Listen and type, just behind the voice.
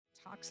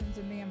toxins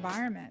in the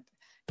environment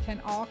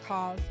can all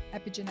cause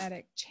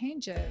epigenetic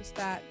changes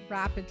that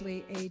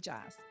rapidly age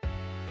us.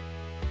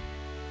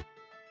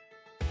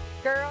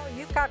 Girl,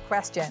 you've got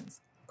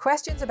questions.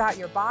 Questions about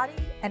your body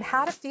and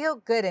how to feel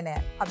good in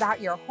it,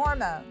 about your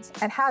hormones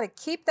and how to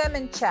keep them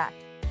in check.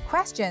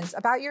 Questions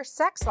about your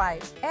sex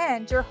life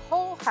and your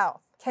whole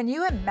health. Can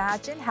you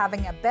imagine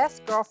having a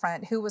best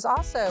girlfriend who was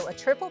also a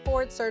triple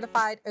board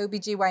certified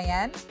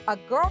OBGYN? A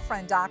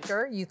girlfriend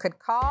doctor you could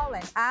call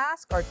and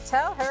ask or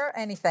tell her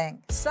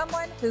anything.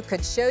 Someone who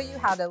could show you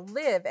how to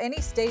live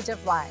any stage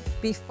of life,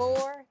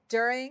 before,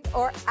 during,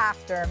 or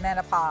after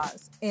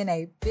menopause, in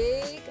a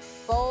big,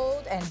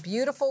 bold, and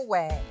beautiful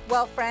way.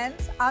 Well,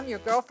 friends, I'm your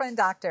girlfriend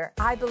doctor.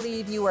 I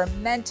believe you are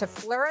meant to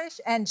flourish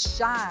and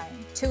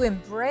shine, to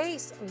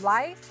embrace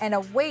life and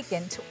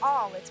awaken to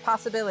all its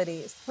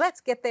possibilities.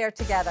 Let's get there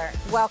together.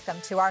 Welcome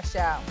to our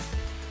show.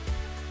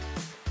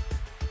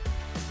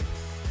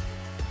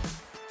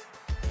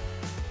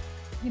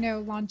 You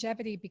know,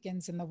 longevity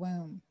begins in the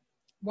womb.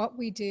 What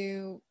we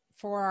do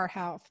for our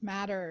health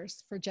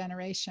matters for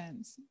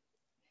generations.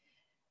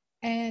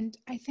 And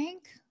I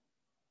think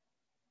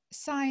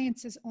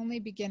science is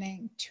only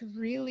beginning to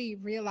really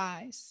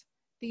realize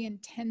the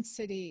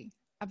intensity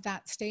of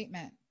that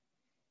statement,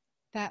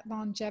 that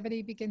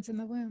longevity begins in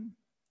the womb.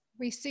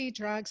 We see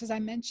drugs, as I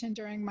mentioned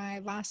during my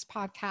last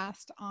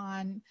podcast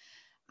on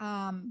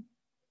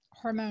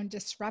hormone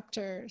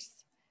disruptors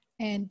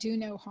and do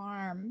no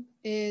harm,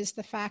 is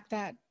the fact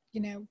that, you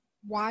know,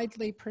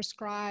 widely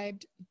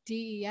prescribed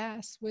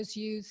DES was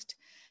used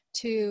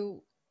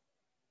to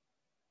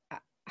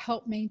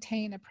help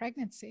maintain a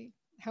pregnancy.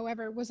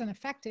 However, it wasn't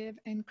effective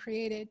and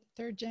created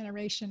third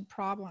generation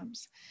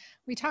problems.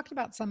 We talked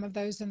about some of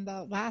those in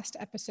the last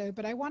episode,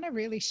 but I want to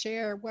really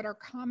share what are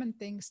common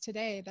things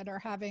today that are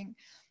having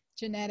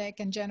genetic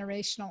and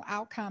generational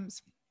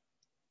outcomes.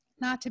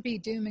 Not to be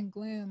doom and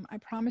gloom, I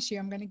promise you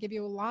I'm going to give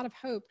you a lot of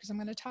hope, because I'm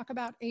going to talk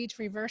about age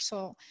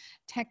reversal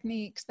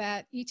techniques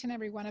that each and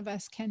every one of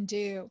us can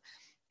do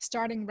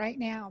starting right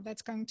now,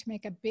 that's going to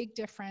make a big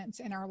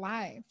difference in our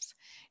lives.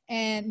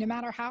 And no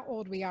matter how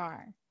old we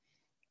are,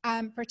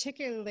 I'm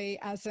particularly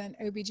as an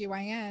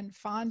OBGYN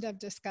fond of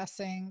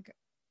discussing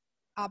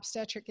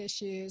obstetric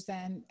issues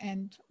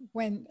and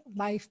when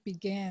life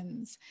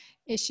begins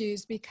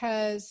issues,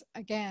 because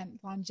again,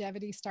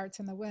 longevity starts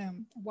in the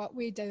womb. What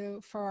we do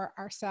for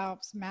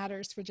ourselves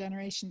matters for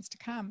generations to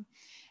come.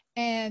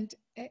 And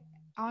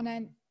on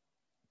a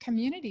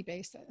community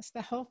basis,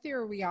 the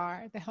healthier we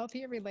are, the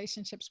healthier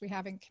relationships we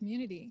have in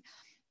community,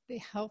 the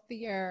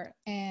healthier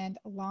and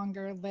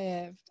longer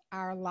lived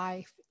our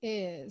life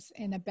is,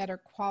 in a better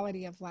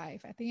quality of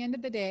life. At the end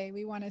of the day,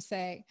 we want to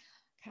say,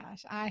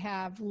 gosh, I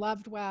have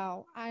loved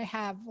well, I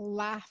have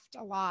laughed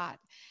a lot,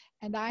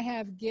 and I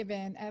have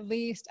given at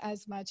least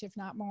as much, if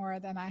not more,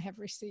 than I have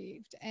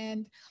received.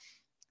 And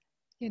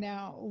you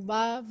know,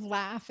 love,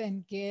 laugh,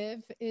 and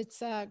give.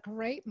 It's a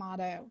great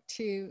motto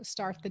to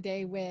start the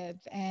day with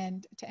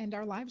and to end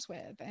our lives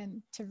with,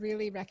 and to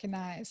really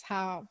recognize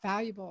how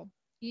valuable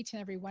each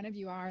and every one of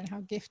you are and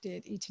how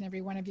gifted each and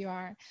every one of you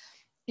are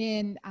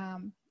in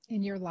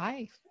your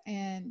life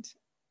and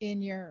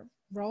in your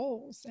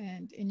roles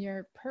and in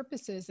your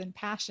purposes and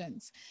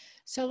passions.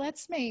 So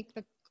let's make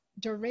the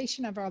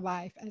duration of our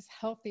life as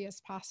healthy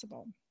as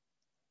possible,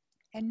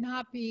 and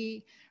not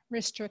be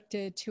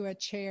restricted to a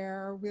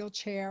chair or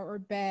wheelchair or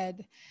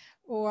bed,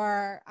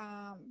 or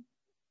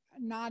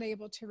not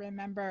able to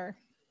remember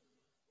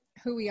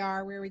who we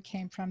are, where we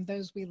came from,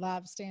 those we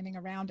love standing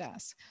around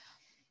us.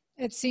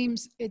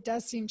 It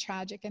does seem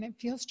tragic, and it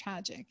feels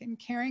tragic. And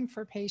caring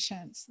for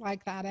patients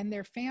like that and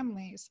their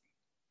families,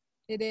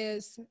 it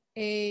is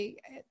a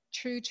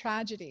true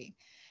tragedy.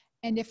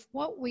 And if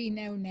what we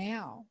know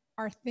now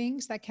are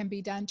things that can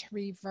be done to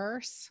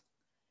reverse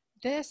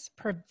this,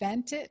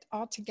 prevent it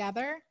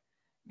altogether,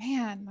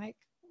 man, like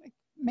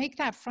make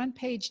that front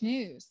page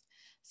news.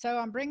 So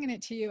I'm bringing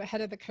it to you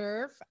ahead of the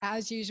curve,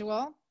 as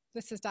usual.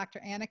 This is Dr.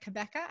 Anna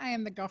Cabeca. I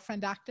am the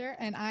girlfriend doctor,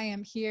 and I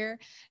am here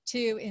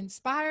to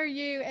inspire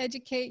you,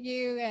 educate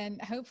you,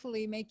 and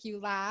hopefully make you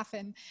laugh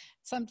and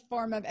some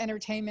form of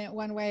entertainment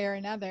one way or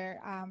another.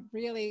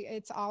 Really,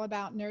 it's all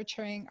about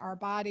nurturing our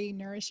body,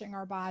 nourishing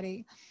our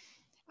body,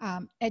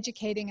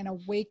 educating and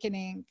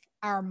awakening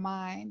our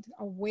mind,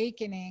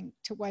 awakening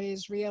to what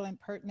is real and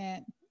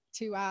pertinent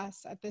to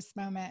us at this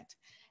moment,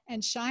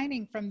 and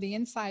shining from the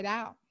inside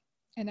out.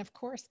 And of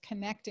course,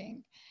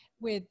 connecting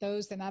with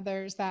those and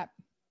others that,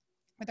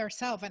 with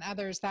ourselves and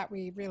others that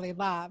we really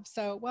love.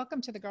 So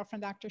welcome to the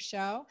Girlfriend Doctor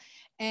Show.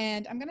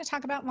 And I'm going to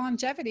talk about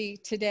longevity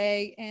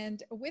today.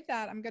 And with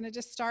that, I'm going to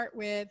just start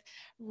with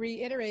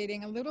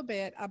reiterating a little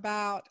bit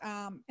about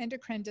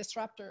endocrine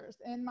disruptors.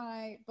 In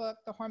my book,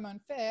 The Hormone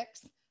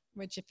Fix,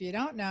 which if you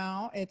don't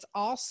know, it's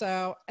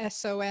also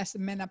SOS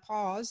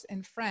Menopause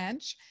in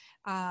French.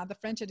 The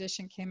French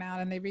edition came out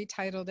and they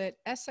retitled it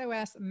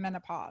SOS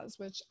Menopause,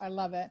 which I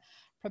love it.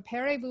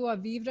 Préparez-vous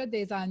à vivre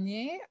des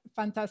années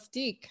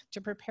fantastiques,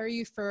 to prepare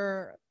you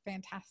for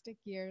fantastic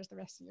years the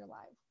rest of your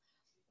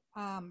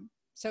life.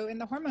 So in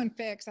the hormone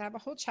fix, I have a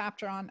whole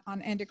chapter on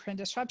endocrine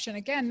disruption.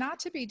 Again, not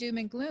to be doom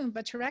and gloom,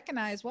 but to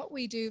recognize what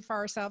we do for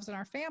ourselves and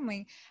our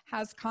family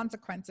has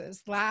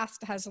consequences,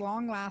 has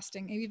long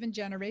lasting, even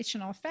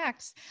generational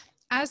effects.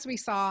 As we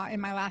saw in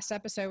my last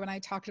episode when I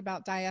talked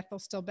about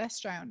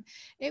diethylstilbestrol,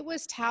 it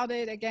was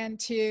touted again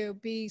to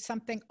be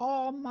something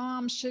all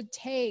moms should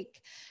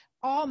take.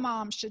 All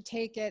moms should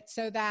take it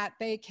so that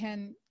they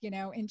can,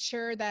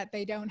 ensure that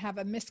they don't have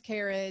a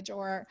miscarriage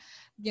or,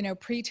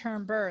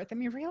 preterm birth. I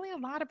mean, really a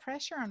lot of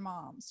pressure on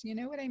moms, you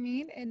know what I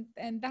mean?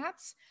 And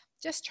that's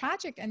just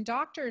tragic. And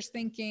doctors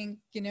thinking,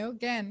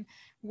 again,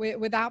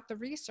 without the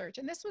research.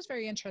 And this was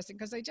very interesting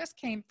because I just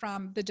came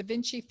from the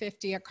Vinci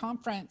 50, a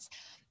conference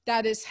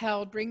that is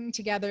held bringing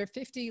together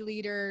 50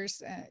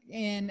 leaders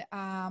in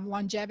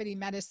longevity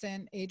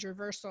medicine, age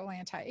reversal,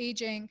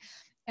 anti-aging.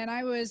 And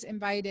I was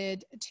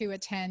invited to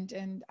attend,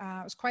 and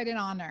it was quite an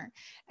honor.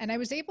 And I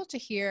was able to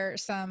hear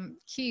some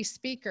key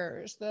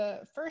speakers, the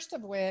first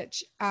of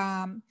which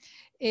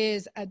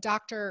is a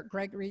Dr.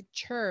 Gregory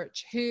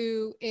Church,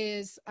 who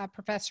is a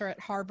professor at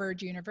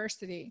Harvard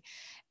University.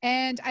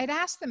 And I'd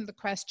asked them the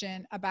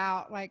question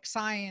about like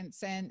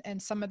science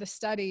and some of the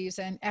studies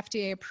and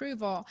FDA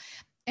approval.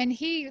 And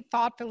he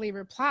thoughtfully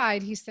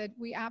replied, he said,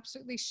 we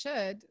absolutely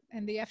should,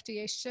 and the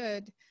FDA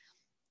should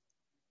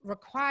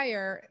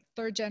require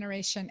third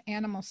generation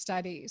animal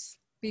studies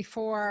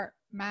before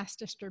mass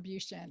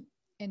distribution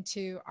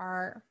into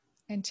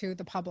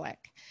the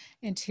public,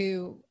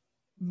 into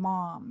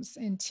moms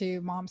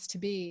to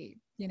be,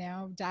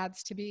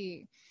 dads to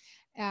be.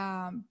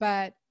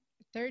 But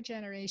third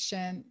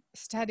generation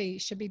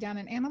studies should be done,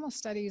 and animal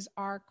studies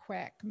are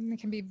quick. I mean, they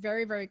can be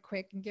very, very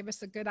quick and give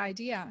us a good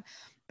idea.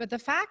 But the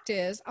fact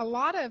is, a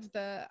lot of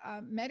the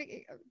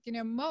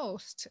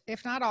most,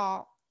 if not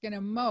all,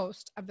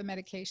 most of the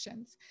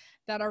medications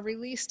that are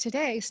released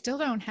today still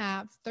don't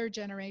have third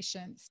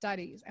generation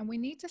studies. And we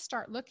need to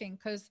start looking,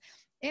 because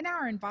in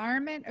our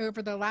environment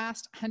over the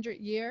last 100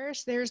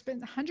 years, there's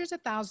been hundreds of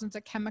thousands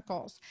of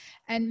chemicals,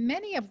 and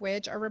many of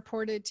which are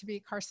reported to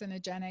be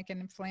carcinogenic and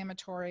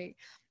inflammatory.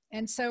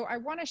 And so I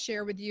want to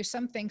share with you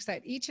some things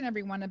that each and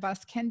every one of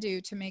us can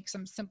do to make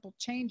some simple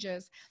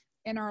changes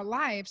in our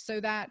lives so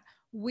that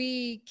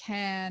we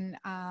can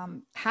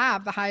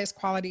have the highest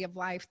quality of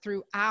life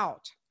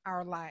throughout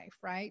our life,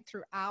 right?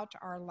 Throughout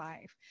our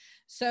life.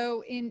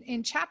 So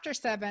in chapter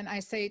 7,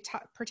 I say,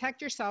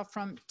 protect yourself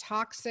from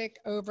toxic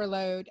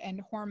overload and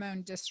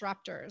hormone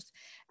disruptors.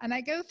 And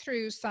I go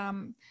through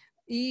some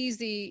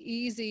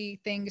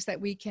easy things that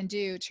we can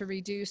do to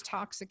reduce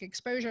toxic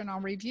exposure. And I'll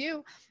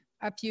review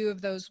a few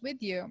of those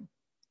with you.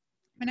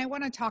 And I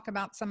want to talk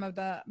about some of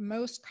the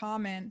most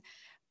common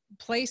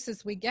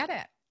places we get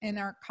it in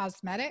our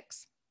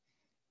cosmetics,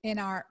 in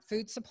our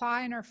food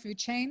supply, in our food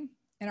chain,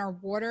 in our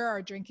water,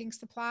 our drinking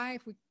supply.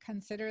 If we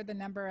consider the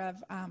number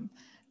of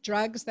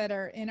drugs that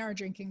are in our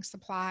drinking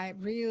supply,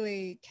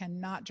 really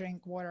cannot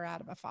drink water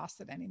out of a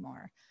faucet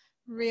anymore.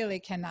 Really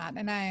cannot.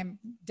 And I am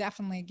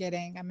definitely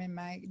I'm in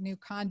my new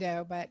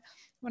condo, but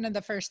one of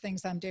the first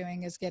things I'm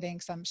doing is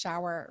getting some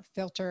shower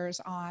filters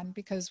on,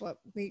 because what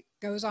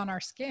goes on our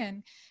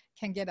skin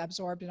can get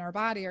absorbed in our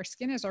body. Our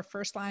skin is our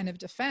first line of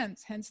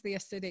defense, hence the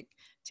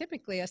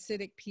typically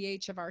acidic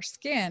pH of our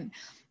skin.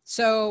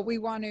 So we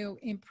want to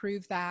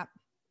improve that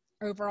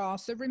overall.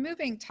 So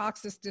removing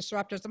toxic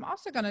disruptors. I'm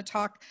also going to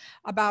talk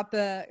about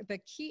the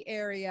key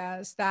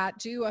areas that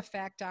do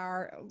affect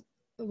our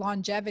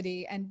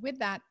longevity, and with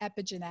that,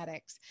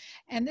 epigenetics.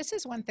 And this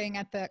is one thing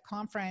at the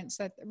conference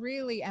that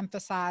really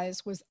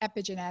emphasized was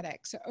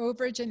epigenetics. So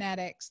over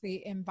genetics,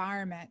 the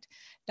environment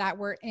that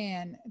we're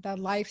in, the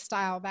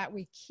lifestyle that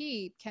we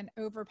keep can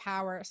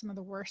overpower some of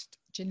the worst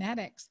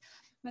genetics.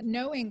 But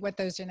knowing what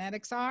those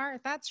genetics are,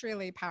 that's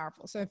really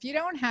powerful. So if you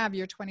don't have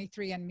your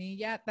 23andMe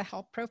yet, the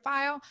health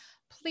profile,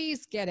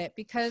 please get it,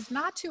 because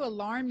not to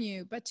alarm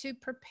you, but to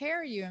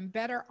prepare you and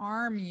better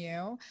arm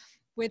you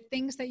with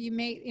things that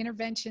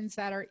interventions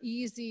that are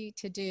easy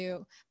to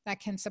do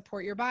that can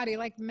support your body,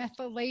 like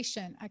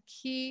methylation. A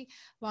key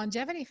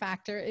longevity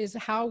factor is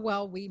how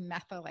well we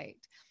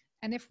methylate.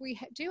 And if we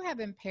do have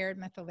impaired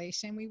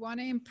methylation, we want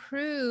to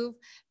improve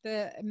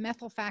the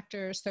methyl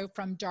factors. So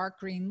from dark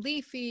green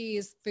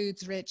leafies,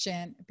 foods rich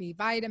in B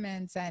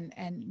vitamins and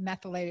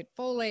methylated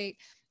folate,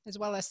 as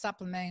well as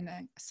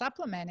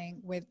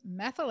supplementing with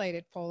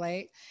methylated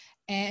folate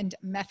and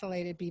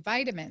methylated B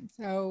vitamins.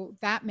 So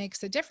that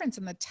makes a difference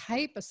in the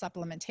type of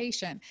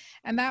supplementation.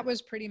 And that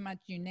was pretty much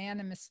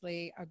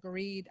unanimously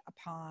agreed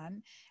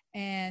upon.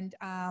 And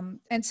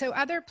so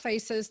other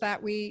places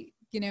that we,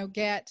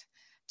 get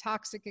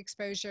toxic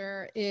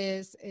exposure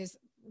is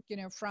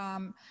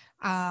from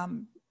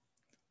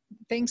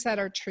things that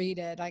are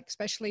treated, like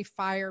especially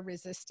fire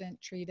resistant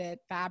treated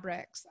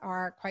fabrics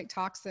are quite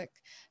toxic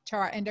to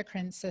our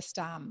endocrine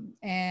system.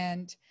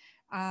 And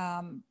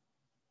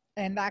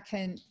that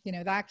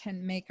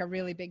can make a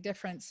really big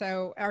difference.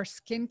 So our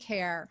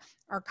skincare,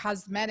 our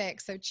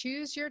cosmetics, so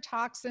choose your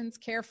toxins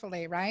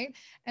carefully, right?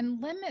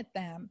 And limit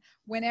them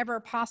whenever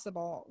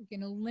possible,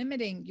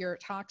 limiting your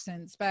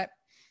toxins. But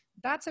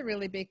That's a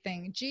really big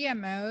thing.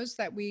 GMOs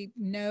that we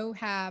know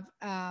have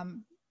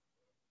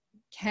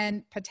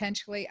can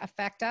potentially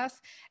affect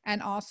us,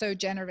 and also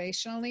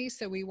generationally.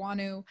 So we want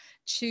to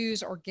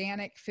choose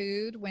organic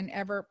food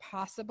whenever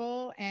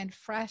possible and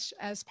fresh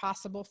as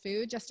possible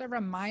food. Just a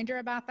reminder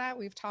about that.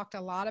 We've talked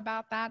a lot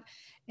about that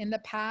in the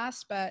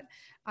past, but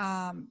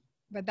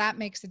that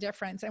makes a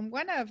difference. And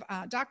one of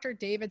Dr.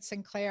 David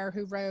Sinclair,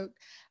 who wrote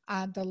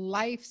The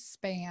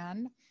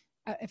Lifespan,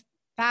 a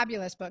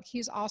fabulous book.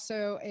 He's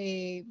also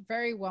a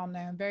very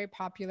well-known, very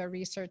popular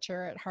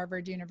researcher at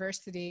Harvard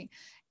University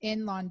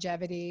in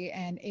longevity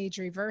and age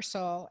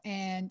reversal.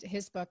 And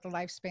his book, The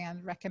Lifespan,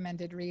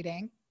 recommended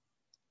reading.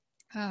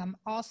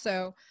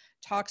 Also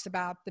talks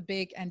about the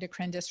big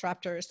endocrine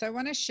disruptors. So I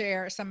want to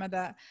share some of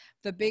the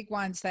big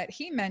ones that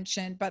he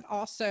mentioned, but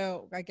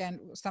also, again,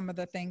 some of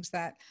the things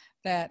that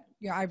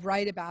I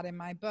write about in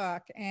my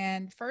book.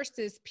 And first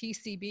is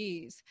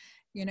PCBs.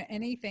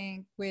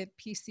 Anything with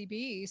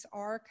PCBs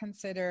are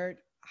considered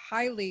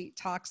highly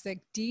toxic.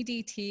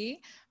 DDT,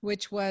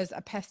 which was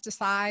a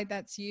pesticide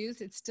that's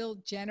used, it's still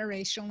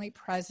generationally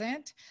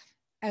present,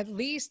 at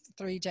least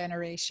 3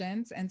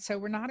 generations. And so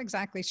we're not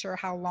exactly sure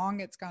how long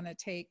it's going to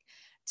take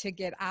to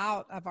get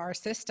out of our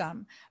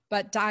system.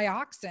 But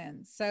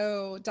dioxins.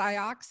 So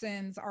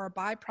dioxins are a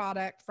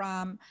byproduct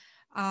from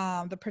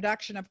the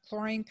production of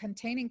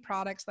chlorine-containing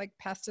products like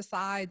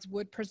pesticides,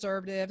 wood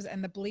preservatives,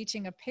 and the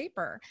bleaching of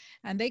paper.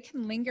 And they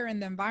can linger in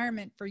the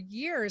environment for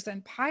years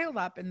and pile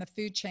up in the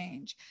food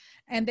chain.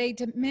 And they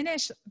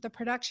diminish the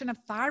production of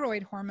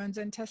thyroid hormones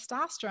and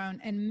testosterone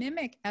and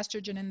mimic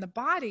estrogen in the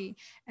body,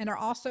 and are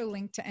also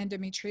linked to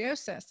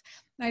endometriosis.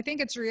 And I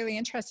think it's really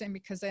interesting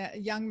because a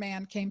young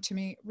man came to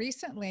me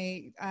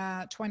recently,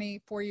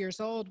 24 years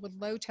old, with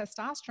low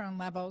testosterone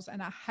levels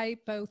and a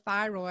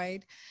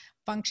hypothyroid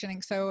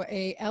functioning, so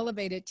a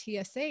elevated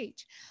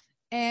TSH.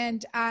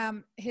 And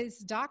his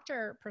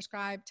doctor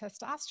prescribed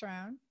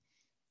testosterone,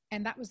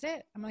 and that was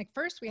it. I'm like,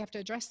 first we have to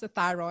address the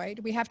thyroid.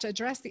 We have to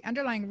address the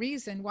underlying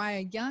reason why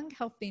a young,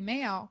 healthy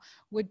male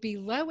would be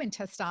low in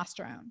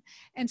testosterone.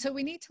 And so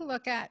we need to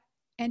look at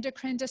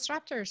endocrine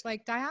disruptors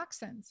like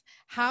dioxins.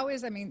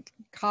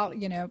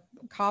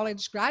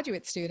 College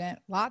graduate student,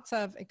 lots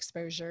of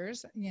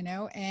exposures,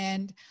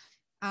 and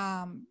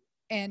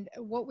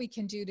what we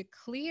can do to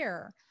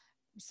clear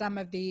some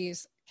of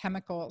these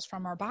chemicals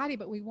from our body,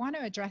 but we want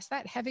to address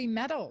that. Heavy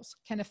metals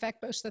can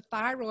affect both the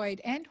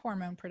thyroid and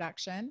hormone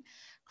production,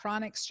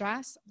 chronic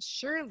stress,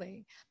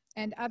 surely,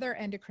 and other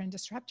endocrine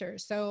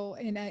disruptors. So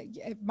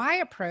my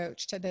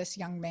approach to this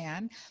young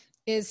man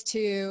is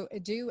to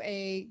do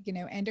a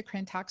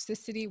endocrine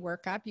toxicity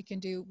workup. You can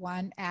do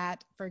one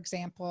at, for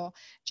example,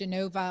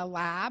 Genova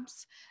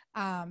Labs.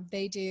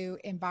 They do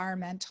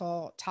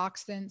environmental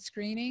toxin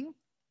screening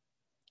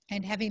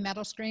and heavy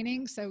metal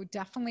screening. So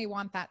definitely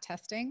want that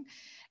testing.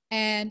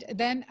 And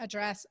then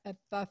address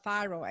the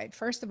thyroid.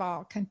 First of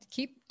all,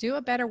 do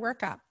a better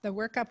workup. The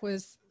workup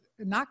was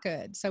not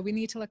good. So we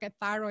need to look at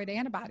thyroid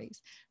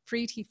antibodies,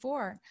 free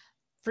T4,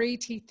 free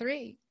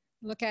T3,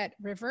 look at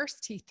reverse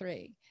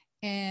T3,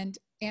 and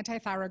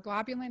antithyroid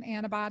globulin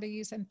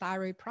antibodies and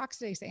thyroid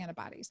peroxidase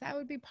antibodies. That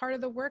would be part of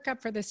the workup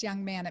for this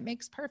young man. It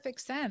makes perfect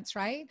sense,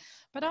 right?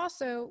 But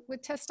also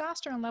with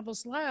testosterone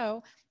levels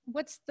low,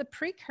 what's the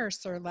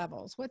precursor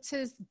levels? What's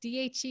his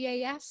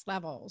DHEAS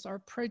levels or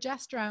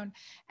progesterone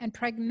and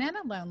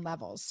pregnenolone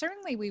levels?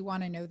 Certainly we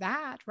want to know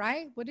that,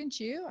 right? Wouldn't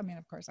you? I mean,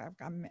 of course,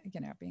 I'm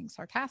being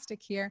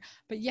sarcastic here,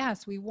 but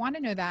yes, we want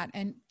to know that.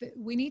 And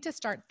we need to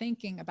start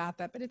thinking about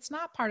that, but it's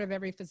not part of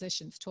every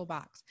physician's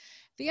toolbox.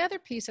 The other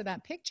piece of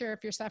that picture,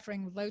 if you're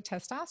suffering with low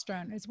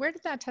testosterone, is where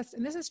did that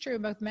and this is true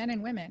of both men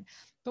and women,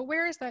 but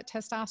where is that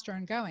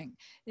testosterone going?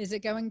 Is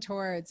it going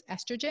towards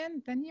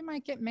estrogen? Then you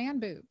might get man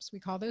boobs. We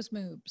call those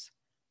moobs.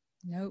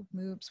 No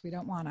moobs, we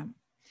don't want them.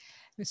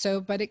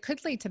 So, but it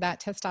could lead to that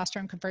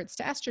testosterone converts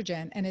to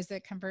estrogen. And is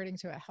it converting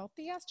to a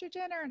healthy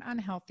estrogen or an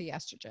unhealthy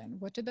estrogen?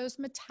 What do those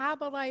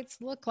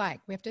metabolites look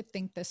like? We have to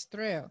think this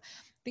through.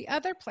 The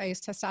other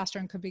place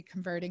testosterone could be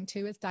converting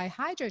to is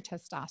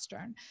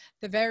dihydrotestosterone,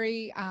 the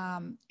very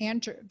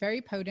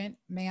potent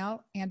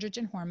male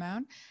androgen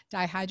hormone.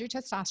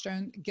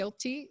 Dihydrotestosterone,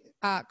 guilty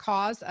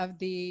cause of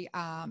the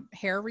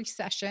hair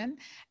recession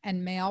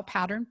and male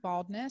pattern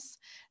baldness.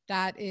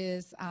 That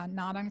is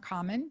not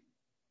uncommon.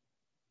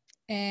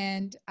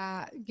 And,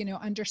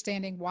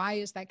 understanding why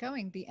is that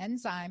going, the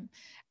enzyme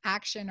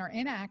action or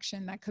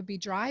inaction that could be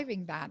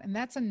driving that. And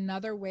that's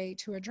another way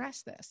to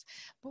address this.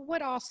 But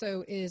what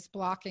also is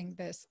blocking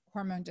this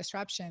hormone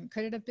disruption?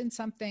 Could it have been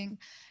something,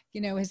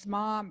 his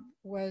mom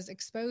was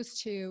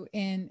exposed to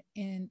in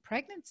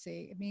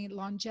pregnancy? I mean,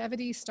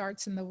 longevity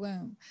starts in the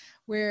womb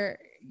where,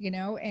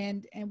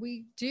 and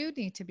we do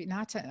need to be,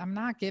 I'm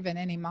not giving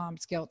any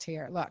moms guilt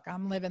here. Look,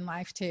 I'm living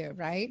life too,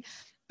 right?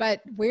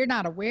 but we're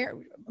not aware.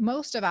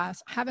 Most of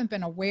us haven't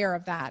been aware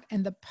of that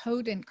and the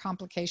potent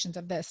complications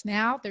of this.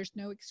 Now there's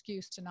no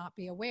excuse to not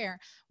be aware.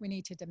 We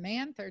need to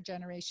demand third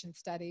generation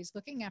studies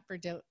looking at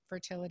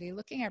fertility,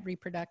 looking at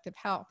reproductive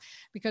health,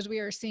 because we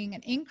are seeing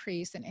an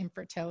increase in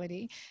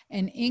infertility,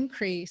 an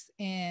increase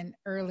in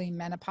early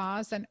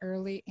menopause and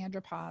early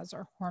andropause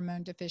or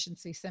hormone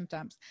deficiency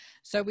symptoms.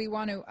 So we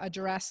want to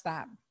address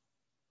that.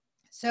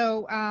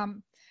 So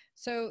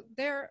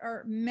there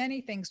are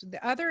many things.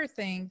 The other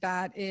thing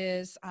that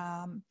is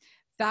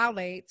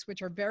phthalates,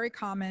 which are very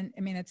common.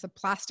 I mean, it's the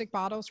plastic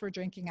bottles we're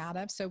drinking out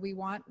of. So we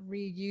want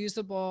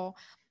reusable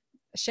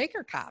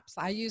shaker cups.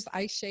 I use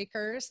ice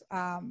shakers,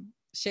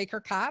 shaker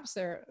cups.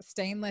 They're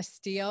stainless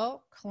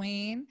steel,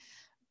 clean,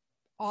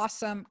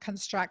 awesome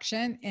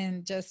construction,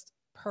 and just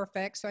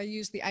perfect. So I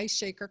use the ice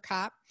shaker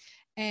cup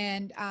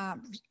and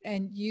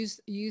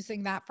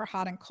using that for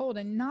hot and cold,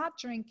 and not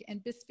drink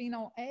and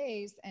bisphenol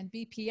A's and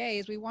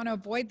BPA's. We want to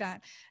avoid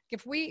that.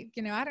 If we,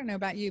 I don't know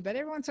about you, but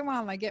every once in a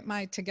while I get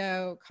my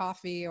to-go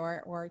coffee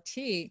or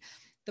tea.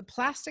 The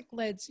plastic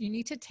lids, you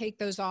need to take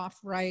those off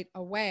right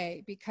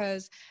away,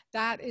 because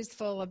that is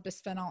full of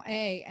bisphenol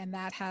A, and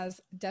that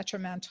has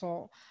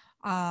detrimental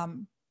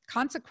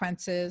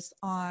consequences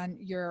on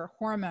your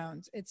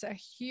hormones. It's a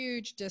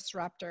huge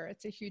disruptor.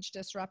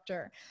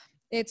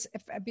 It's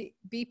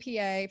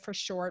BPA for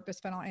short,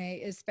 bisphenol A,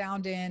 is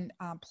found in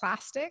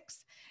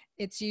plastics.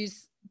 It's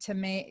used to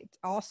make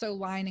also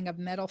lining of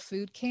metal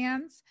food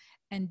cans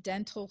and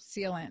dental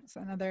sealants.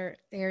 Another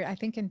area, I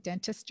think in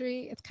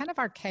dentistry, it's kind of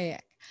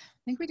archaic.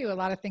 I think we do a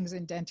lot of things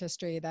in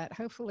dentistry that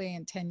hopefully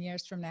in 10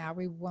 years from now,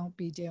 we won't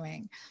be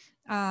doing.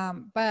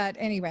 But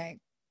anyway,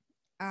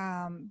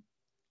 I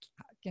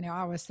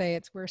always say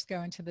it's worse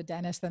going to the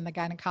dentist than the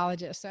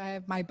gynecologist. So I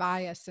have my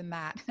bias in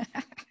that.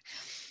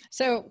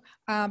 So,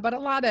 but a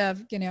lot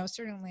of,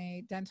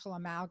 certainly dental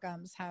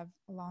amalgams have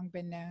long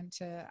been known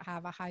to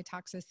have a high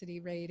toxicity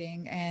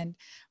rating, and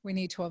we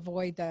need to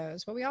avoid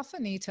those. But we also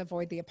need to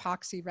avoid the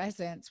epoxy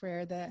resins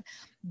where the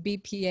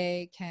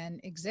BPA can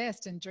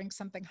exist and drink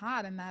something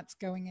hot, and that's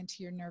going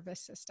into your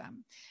nervous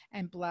system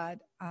and blood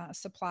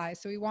supply.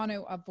 So we want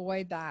to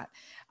avoid that.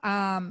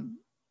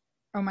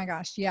 Oh my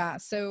gosh, yeah.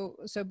 So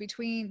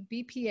between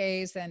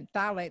BPAs and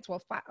phthalates,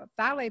 well,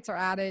 phthalates are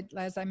added,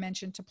 as I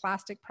mentioned, to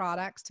plastic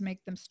products to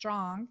make them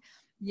strong,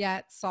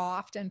 yet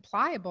soft and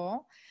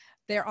pliable.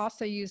 They're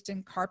also used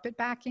in carpet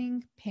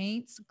backing,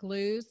 paints,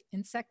 glues,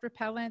 insect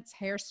repellents,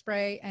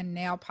 hairspray, and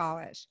nail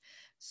polish.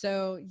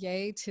 So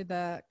yay to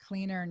the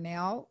cleaner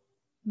nail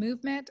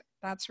movement.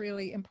 That's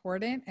really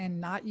important, and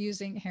not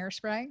using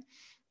hairspray.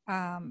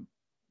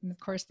 And of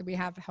course, we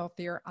have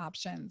healthier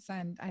options.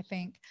 And I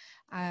think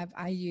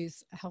I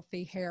use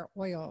healthy hair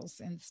oils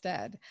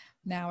instead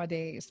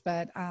nowadays.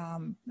 But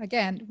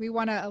again, we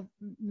want to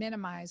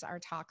minimize our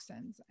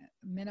toxins,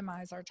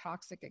 minimize our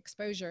toxic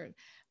exposure.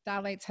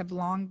 Phthalates have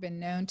long been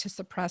known to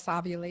suppress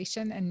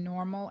ovulation and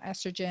normal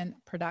estrogen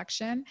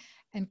production,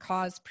 and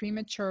cause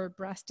premature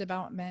breast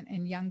development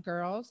in young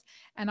girls,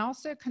 and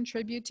also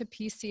contribute to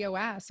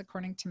PCOS,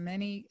 according to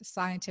many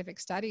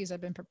scientific studies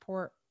that have been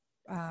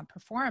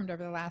performed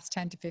over the last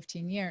 10 to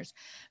 15 years.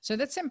 So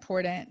that's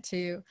important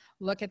to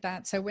look at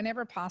that. So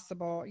whenever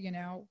possible,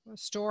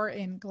 store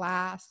in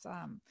glass,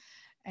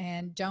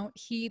 and don't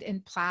heat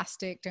in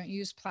plastic. Don't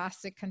use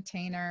plastic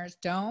containers.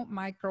 Don't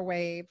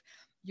microwave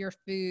your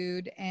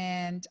food,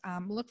 and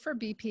look for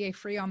BPA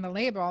free on the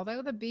label.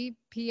 Although the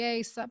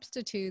BPA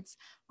substitutes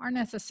aren't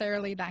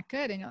necessarily that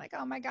good, and you're like,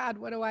 oh my God,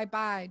 what do I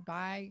buy?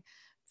 Buy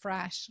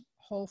fresh,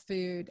 whole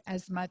food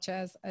as much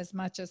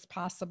as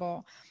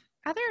possible.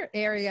 Other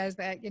areas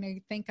that,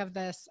 you think of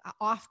this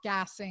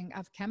off-gassing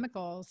of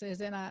chemicals is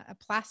in a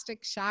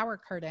plastic shower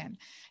curtain,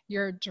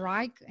 your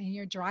dry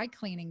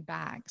cleaning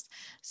bags.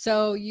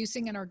 So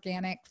using an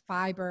organic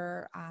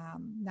fiber,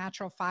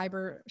 natural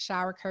fiber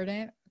shower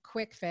curtain,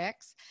 quick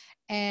fix,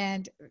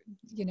 and,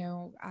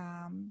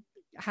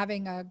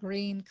 having a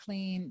green,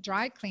 clean,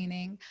 dry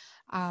cleaning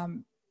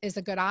is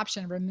a good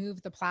option.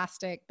 Remove the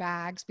plastic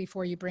bags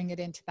before you bring it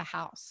into the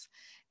house.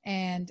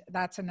 And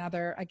that's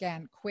another,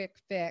 again, quick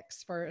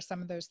fix for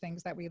some of those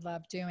things that we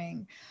love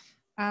doing.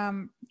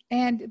 And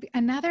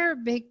another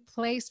big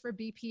place for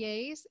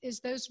BPAs is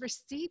those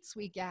receipts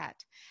we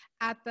get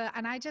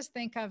and I just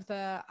think of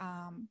the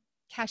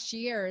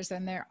cashiers,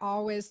 and they're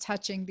always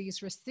touching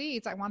these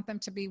receipts. I want them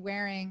to be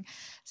wearing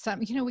some,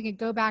 we could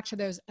go back to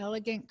those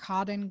elegant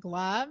cotton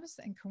gloves,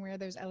 and can wear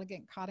those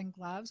elegant cotton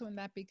gloves. Wouldn't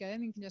that be good?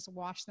 And you can just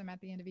wash them at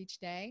the end of each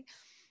day.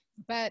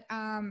 But,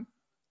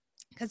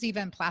 because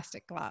even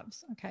plastic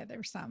gloves, okay,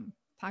 there's some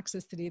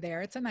toxicity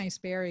there. It's a nice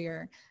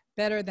barrier,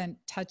 better than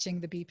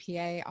touching the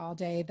BPA all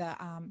day, the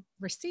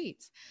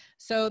receipts.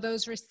 So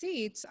those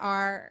receipts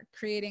are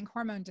creating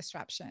hormone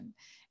disruption.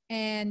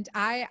 And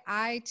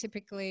I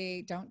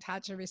typically don't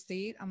touch a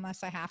receipt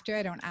unless I have to.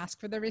 I don't ask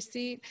for the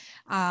receipt.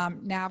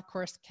 Now, of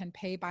course, can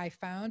pay by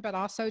phone, but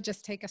also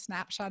just take a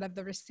snapshot of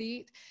the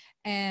receipt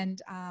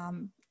and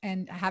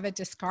have it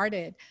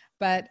discarded.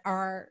 But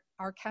our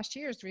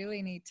cashiers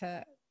really need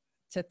to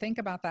think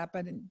about that,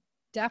 but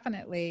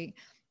definitely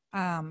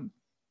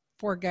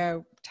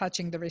forego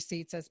touching the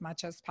receipts as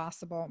much as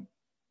possible.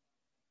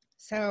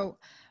 So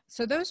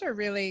those are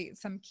really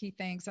some key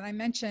things. And I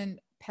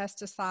mentioned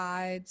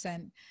pesticides,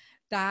 and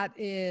that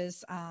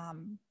is,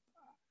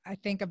 I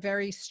think,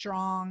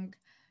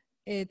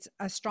 it's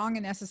a strong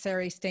and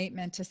necessary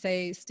statement to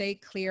say, stay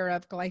clear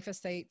of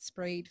glyphosate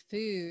sprayed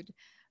food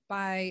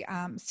by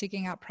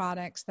seeking out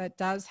products that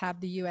does have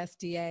the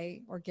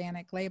USDA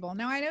organic label.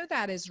 Now, I know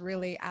that is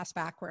really ass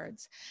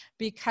backwards,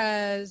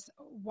 because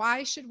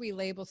why should we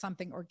label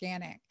something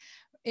organic?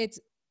 It's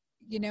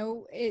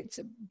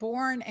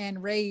born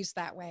and raised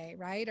that way,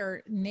 right?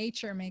 Or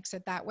nature makes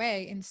it that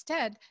way.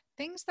 Instead,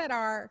 things that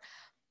are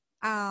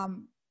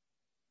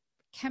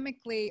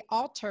chemically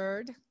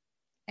altered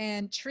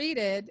and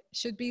treated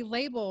should be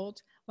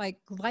labeled like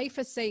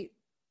glyphosate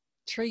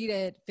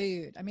treated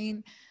food. I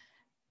mean,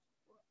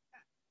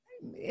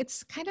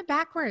 it's kind of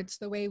backwards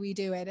the way we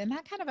do it. And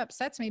that kind of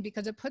upsets me,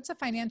 because it puts a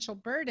financial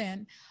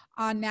burden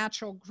on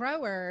natural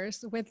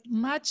growers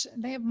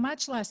they have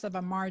much less of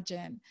a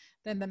margin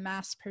than the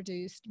mass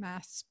produced,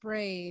 mass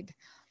sprayed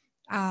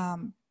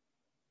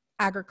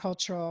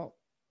agricultural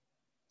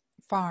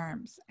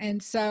farms.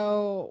 And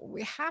so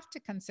we have to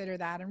consider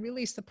that and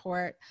really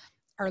support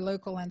our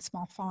local and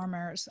small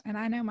farmers. And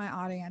I know my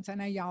audience, I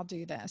know y'all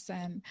do this.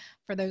 And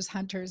for those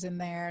hunters in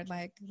there,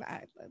 like,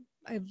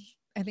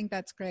 I think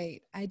that's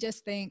great. I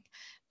just think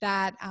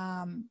that,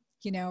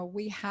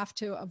 we have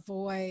to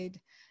avoid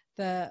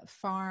the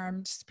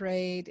farmed,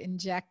 sprayed,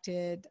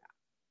 injected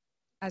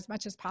as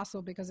much as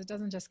possible, because it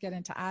doesn't just get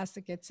into us,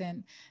 it gets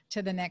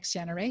into the next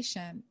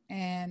generation.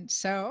 And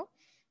so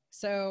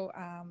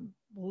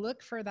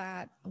look for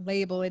that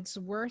label. It's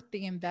worth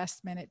the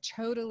investment. It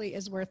totally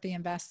is worth the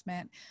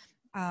investment,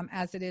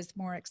 as it is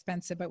more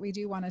expensive, but we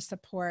do want to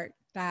support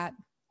that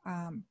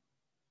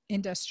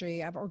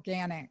industry of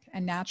organic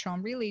and natural,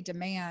 and really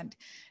demand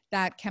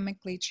that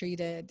chemically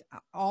treated,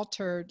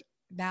 altered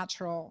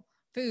natural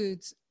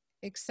foods,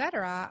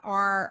 etc.,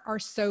 are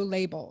so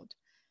labeled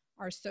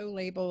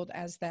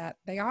as that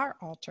they are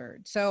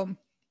altered.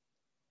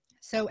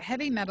 So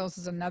heavy metals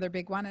is another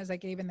big one, as I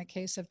gave in the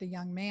case of the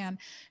young man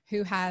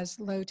who has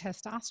low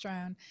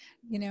testosterone.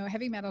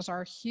 Heavy metals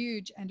are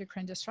huge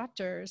endocrine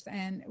disruptors,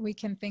 and we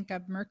can think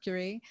of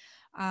mercury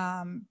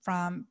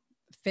from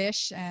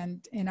fish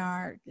and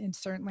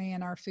certainly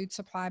in our food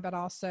supply, but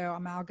also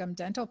amalgam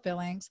dental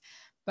fillings,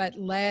 but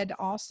lead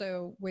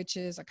also, which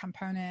is a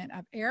component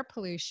of air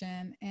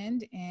pollution,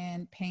 and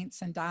in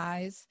paints and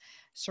dyes,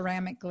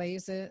 ceramic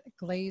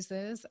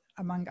glazes,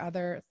 among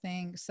other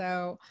things.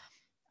 So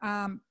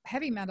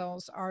heavy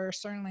metals are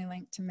certainly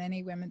linked to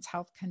many women's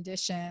health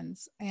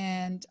conditions.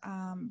 And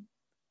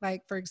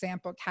like, for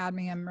example,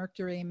 cadmium,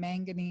 mercury,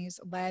 manganese,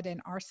 lead,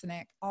 and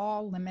arsenic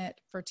all limit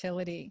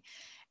fertility.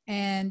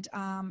 And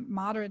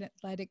moderate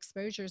lead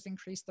exposures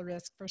increase the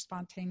risk for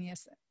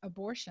spontaneous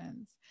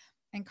abortions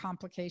and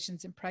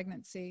complications in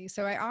pregnancy.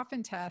 So I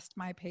often test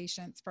my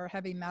patients for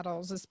heavy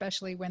metals,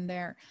 especially when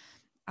they're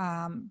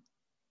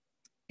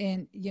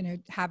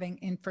having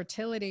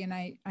infertility, and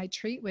I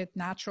treat with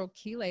natural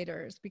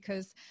chelators,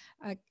 because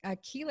a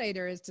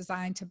chelator is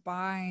designed to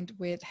bind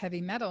with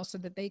heavy metals so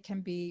that they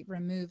can be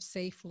removed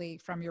safely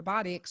from your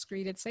body,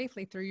 excreted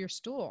safely through your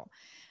stool.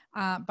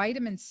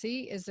 Vitamin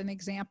C is an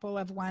example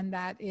of one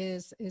that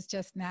is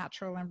just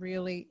natural and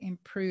really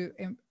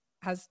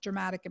has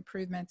dramatic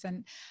improvements.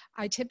 And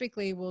I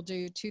typically will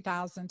do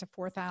 2,000 to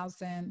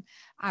 4,000.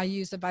 I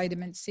use a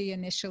vitamin C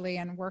initially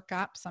and work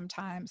up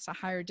sometimes to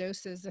higher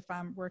doses if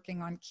I'm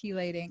working on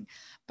chelating.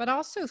 But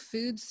also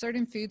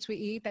certain foods we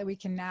eat that we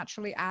can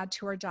naturally add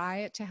to our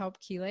diet to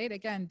help chelate.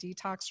 Again,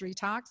 detox,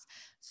 retox.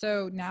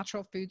 So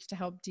natural foods to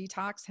help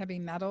detox heavy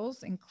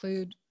metals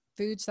include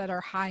foods that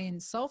are high in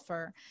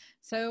sulfur.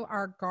 So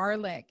our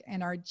garlic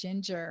and our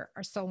ginger,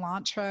 our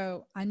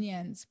cilantro,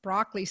 onions,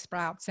 broccoli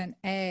sprouts, and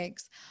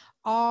eggs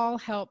all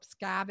help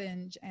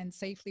scavenge and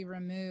safely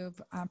remove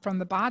from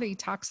the body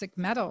toxic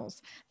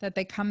metals that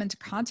they come into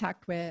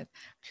contact with.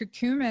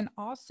 Curcumin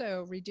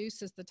also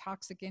reduces the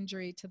toxic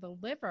injury to the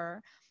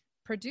liver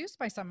produced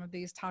by some of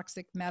these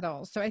toxic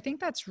metals. So I think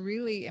that's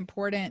really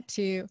important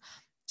to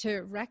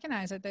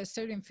recognize that there's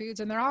certain foods,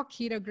 and they're all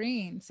keto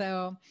green.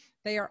 So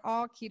they are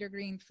all keto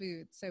green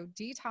foods. So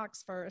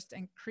detox first,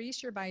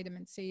 increase your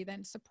vitamin C,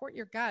 then support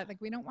your gut.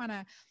 Like, we don't want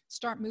to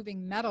start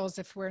moving metals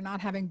if we're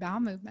not having bowel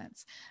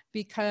movements,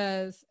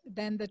 because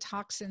then the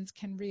toxins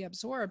can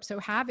reabsorb. So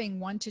having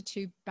 1 to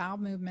 2 bowel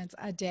movements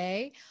a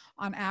day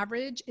on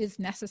average is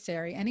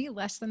necessary. Any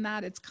less than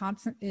that,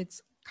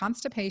 it's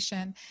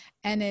constipation,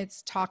 and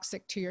it's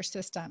toxic to your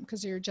system,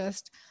 because you're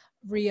just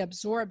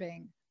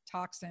reabsorbing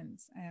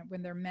toxins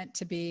when they're meant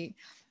to be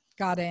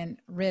gotten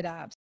rid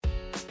of.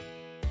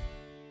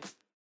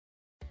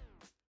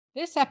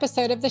 This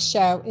episode of the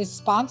show is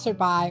sponsored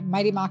by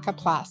Mighty Maca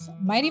Plus.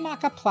 Mighty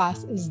Maca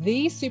Plus is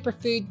the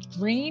superfood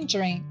green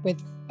drink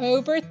with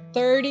over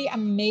 30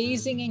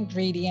 amazing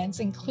ingredients,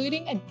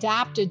 including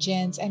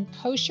adaptogens and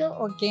kosher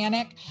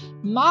organic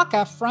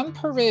maca from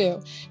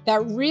Peru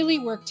that really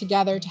work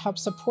together to help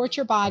support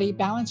your body,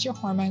 balance your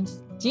hormones,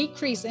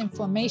 decrease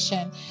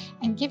inflammation,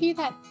 and give you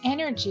that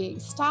energy,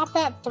 stop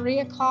that 3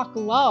 o'clock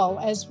lull,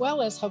 as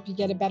well as help you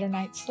get a better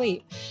night's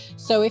sleep.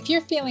 So if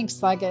you're feeling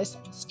sluggish,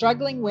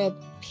 struggling with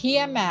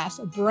PMS,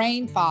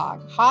 brain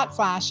fog, hot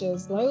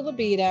flashes, low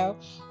libido,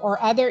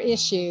 or other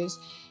issues,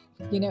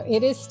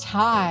 it is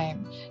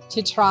time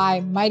to try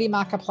Mighty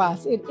Maca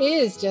Plus. It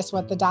is just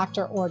what the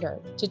doctor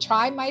ordered. To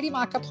try Mighty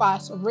Maca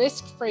Plus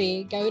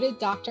risk-free, go to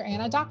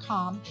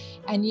dranna.com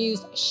and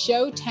use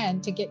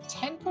SHOW10 to get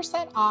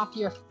 10% off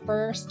your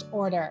first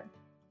order.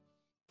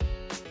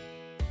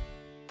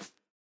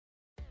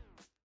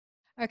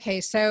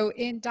 Okay, so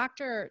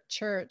Dr.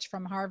 Church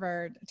from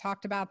Harvard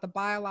talked about the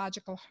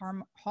biological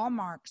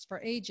hallmarks for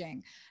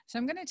aging. So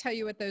I'm going to tell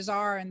you what those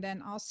are, and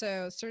then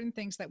also certain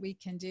things that we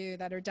can do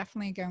that are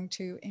definitely going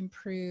to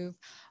improve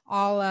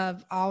all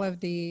of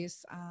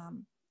these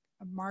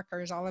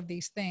markers, all of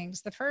these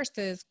things. The first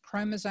is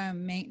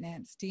chromosome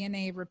maintenance,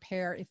 DNA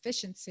repair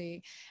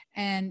efficiency,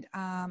 and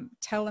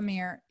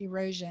telomere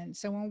erosion.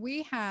 So when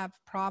we have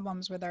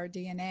problems with our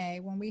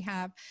DNA, when we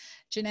have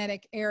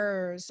genetic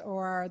errors,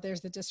 or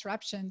there's a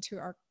disruption to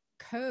our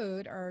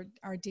code, or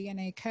our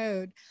DNA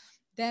code,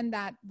 then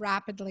that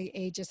rapidly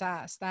ages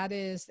us. That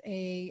is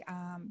a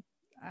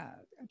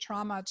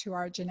trauma to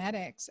our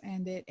genetics,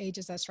 and it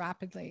ages us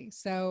rapidly.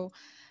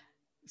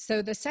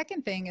 So the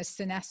second thing is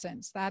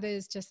senescence. That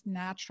is just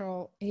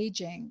natural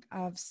aging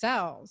of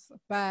cells,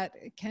 but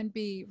it can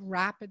be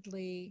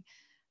rapidly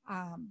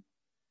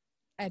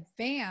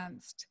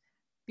advanced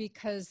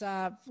because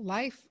of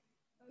life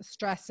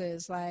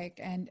stresses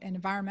and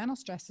environmental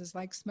stresses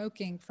like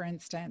smoking, for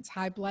instance,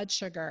 high blood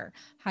sugar,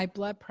 high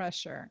blood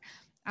pressure,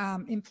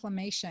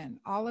 inflammation.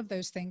 All of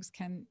those things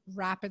can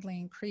rapidly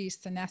increase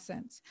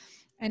senescence.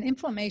 And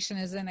inflammation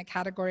is in a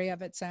category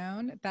of its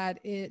own, that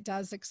it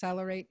does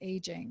accelerate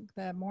aging.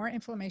 The more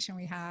inflammation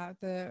we have,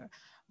 the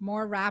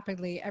more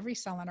rapidly every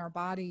cell in our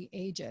body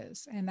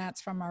ages. And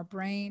that's from our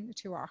brain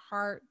to our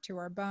heart, to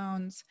our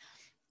bones,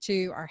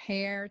 to our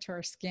hair, to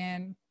our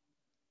skin.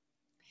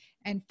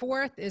 And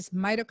fourth is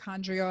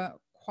mitochondrial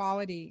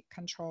quality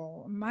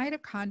control.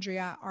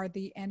 Mitochondria are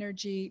the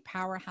energy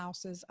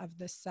powerhouses of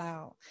the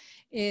cell.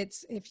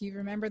 It's, if you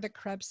remember the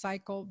Krebs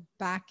cycle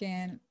back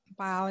in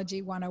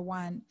Biology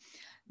 101,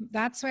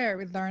 that's where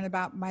we learn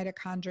about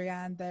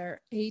mitochondria and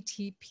their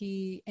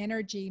ATP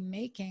energy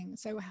making.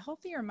 So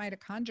healthier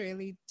mitochondria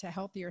lead to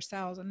healthier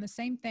cells. And the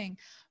same thing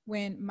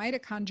when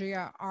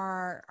mitochondria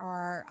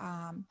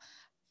are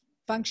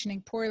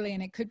functioning poorly,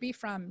 and it could be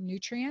from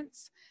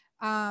nutrients,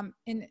 and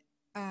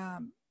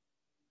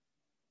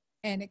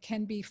it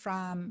can be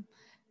from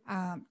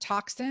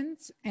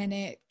toxins, and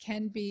it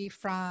can be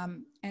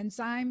from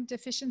enzyme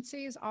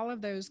deficiencies. All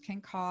of those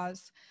can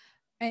cause,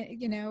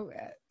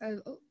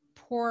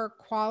 poor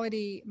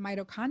quality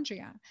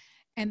mitochondria.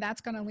 And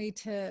that's going to lead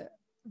to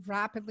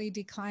rapidly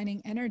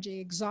declining energy,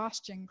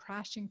 exhaustion,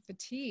 crashing,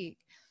 fatigue.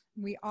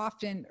 We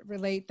often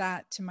relate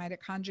that to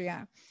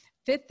mitochondria.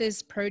 Fifth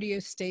is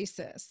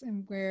proteostasis,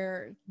 and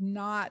we're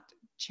not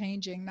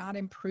changing, not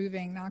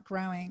improving, not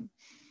growing.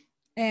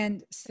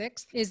 And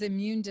sixth is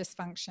immune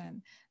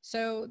dysfunction.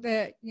 So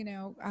the,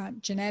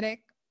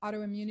 genetic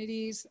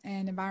autoimmunities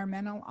and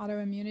environmental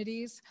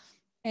autoimmunities.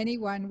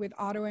 Anyone with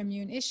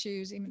autoimmune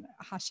issues, even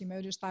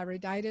Hashimoto's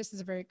thyroiditis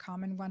is a very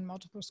common one,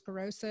 multiple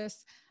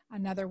sclerosis,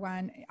 another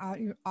one,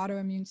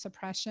 autoimmune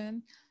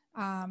suppression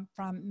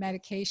from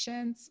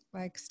medications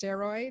like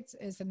steroids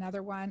is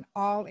another one,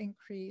 all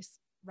increase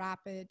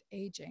rapid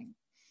aging.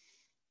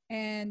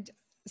 And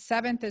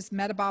seventh is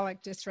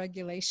metabolic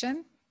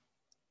dysregulation.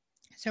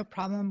 So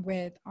problem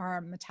with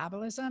our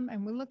metabolism,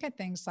 and we look at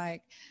things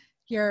like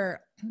your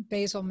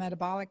basal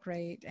metabolic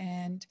rate,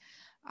 and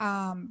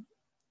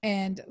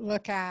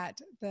look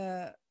at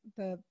the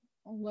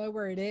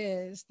lower it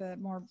is, the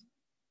more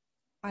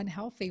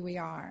unhealthy we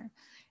are.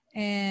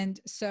 And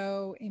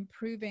so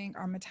improving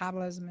our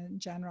metabolism in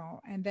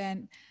general. And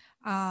then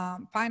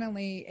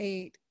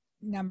finally,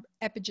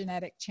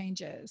 epigenetic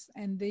changes.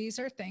 And these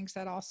are things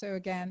that also,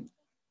 again,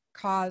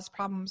 cause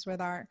problems with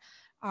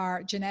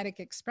our genetic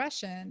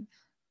expression.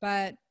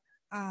 But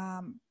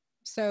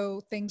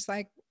so things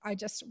like I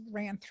just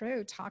ran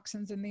through,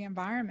 toxins in the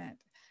environment,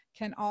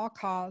 can all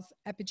cause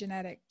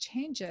epigenetic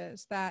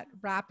changes that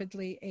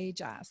rapidly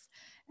age us.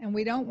 And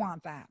we don't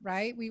want that,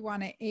 right? We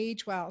want to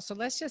age well. So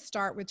let's just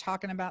start with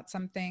talking about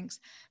some things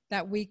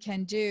that we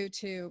can do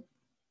to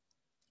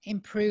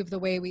improve the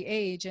way we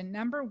age. And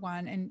number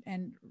one,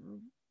 and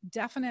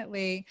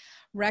definitely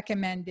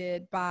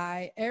recommended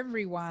by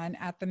everyone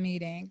at the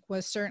meeting,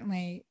 was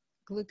certainly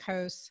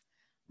glucose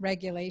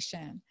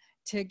regulation.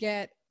 To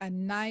get a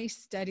nice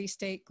steady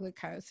state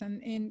glucose.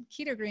 And in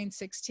Keto Green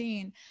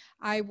 16,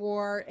 I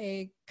wore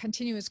a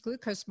continuous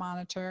glucose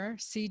monitor,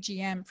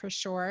 CGM for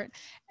short,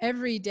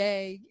 every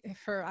day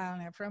for, I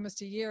don't know, for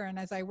almost a year. And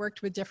as I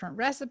worked with different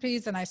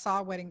recipes and I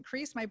saw what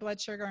increased my blood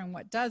sugar and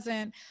what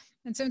doesn't.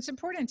 And so it's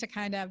important to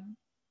kind of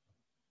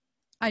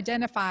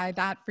identify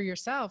that for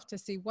yourself to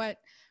see what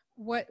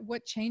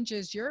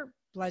changes your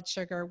blood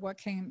sugar, what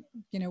can,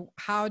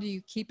 how do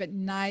you keep it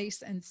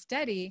nice and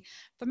steady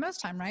for most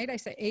time, right? I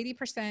say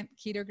 80%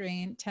 keto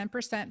green,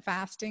 10%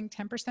 fasting,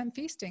 10%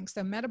 feasting.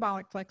 So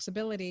metabolic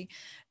flexibility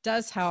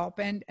does help.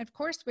 And of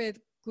course, with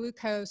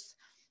glucose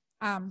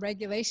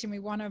regulation, we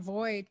want to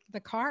avoid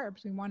the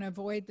carbs. We want to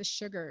avoid the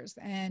sugars.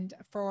 And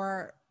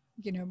for,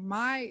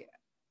 my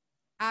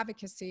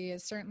advocacy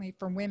is certainly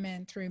for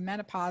women through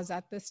menopause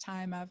at this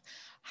time of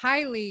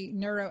highly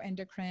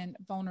neuroendocrine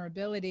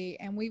vulnerability.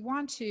 And we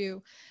want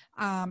to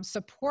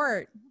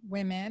support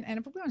women,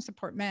 and we want to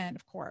support men,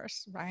 of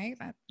course, right?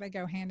 They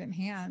go hand in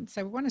hand.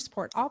 So we want to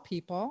support all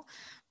people,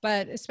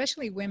 but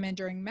especially women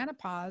during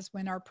menopause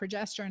when our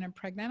progesterone and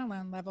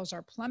pregnenolone levels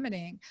are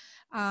plummeting.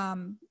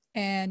 Estrogen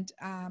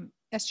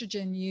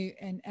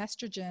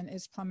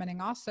is plummeting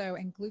also,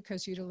 and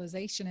glucose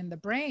utilization in the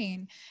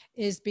brain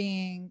is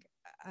being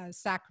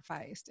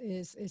sacrificed,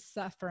 is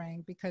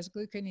suffering, because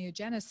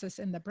gluconeogenesis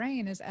in the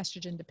brain is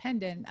estrogen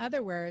dependent. In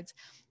other words,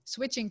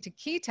 switching to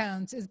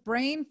ketones is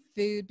brain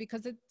food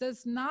because it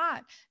does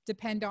not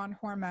depend on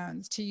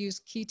hormones to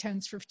use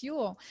ketones for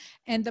fuel.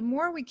 And the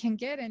more we can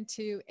get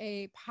into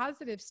a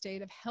positive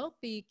state of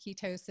healthy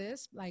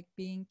ketosis, like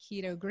being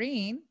keto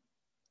green,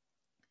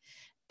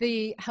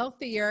 the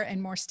healthier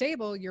and more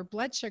stable your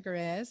blood sugar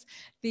is,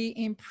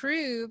 the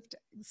improved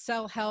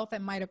cell health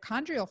and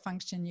mitochondrial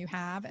function you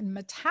have, and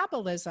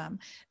metabolism.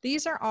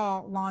 These are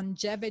all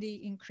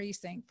longevity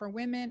increasing. For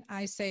women,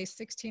 I say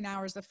 16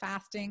 hours of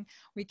fasting.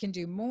 We can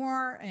do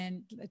more,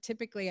 and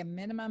typically a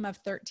minimum of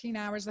 13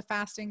 hours of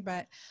fasting,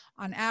 but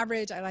on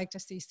average, I like to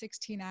see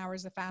 16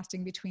 hours of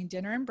fasting between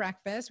dinner and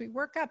breakfast. We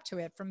work up to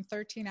it from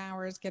 13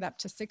 hours, get up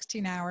to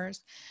 16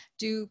 hours,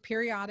 do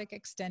periodic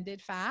extended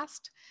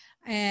fast,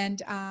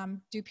 and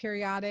do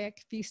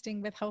periodic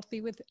feasting with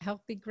healthy,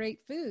 great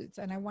foods.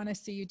 And I want to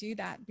see you do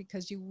that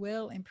because you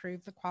will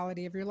improve the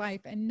quality of your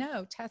life. And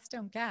no, test,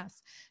 don't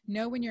guess.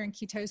 Know when you're in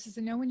ketosis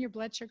and know when your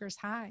blood sugar is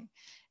high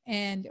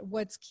and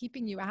what's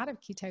keeping you out of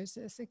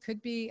ketosis. It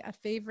could be a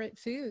favorite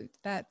food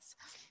that's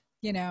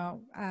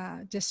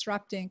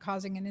disrupting,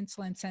 causing an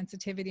insulin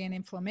sensitivity and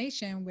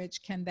inflammation,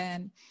 which can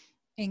then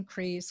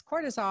increase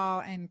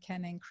cortisol and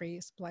can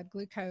increase blood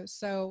glucose.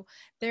 So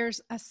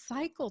there's a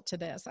cycle to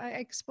this. I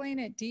explain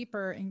it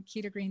deeper in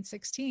Keto Green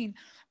 16,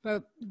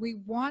 but we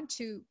want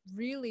to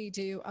really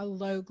do a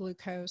low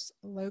glucose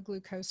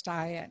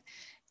diet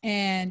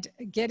and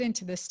get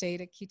into the state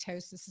of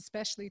ketosis,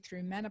 especially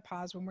through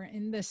menopause when we're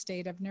in this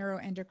state of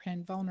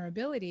neuroendocrine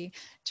vulnerability,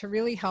 to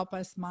really help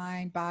us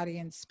mind, body,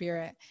 and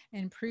spirit,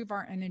 and improve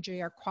our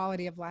energy, our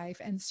quality of life,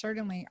 and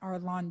certainly our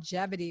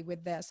longevity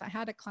with this. I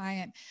had a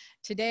client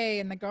today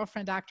in the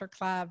Girlfriend Doctor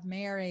Club,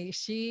 Mary.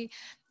 She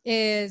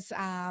is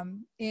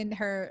in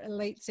her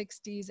late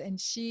 60s, and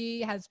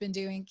she has been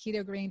doing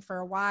Keto Green for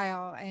a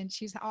while, and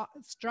she's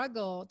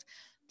struggled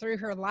through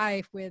her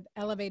life with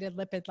elevated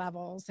lipid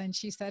levels. And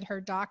she said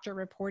her doctor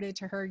reported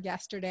to her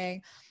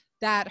yesterday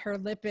that her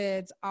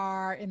lipids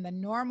are in the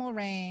normal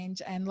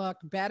range and look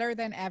better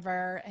than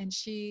ever. And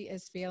she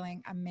is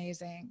feeling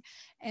amazing.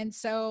 And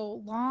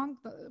so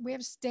we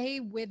have to stay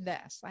with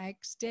this,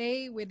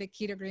 stay with the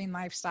Keto Green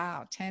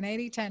lifestyle,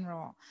 10-80-10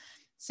 rule.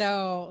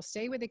 So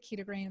stay with the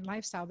Keto Green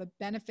lifestyle. The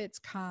benefits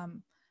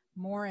come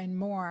more and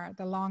more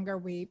the longer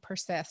we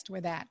persist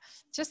with that.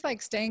 Just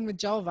like staying with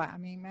Julva. I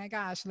mean, my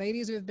gosh,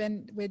 ladies who have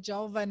been with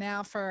Julva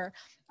now for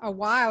a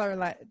while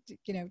are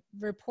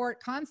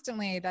report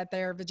constantly that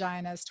their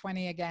vagina is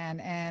 20 again,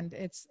 and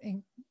it's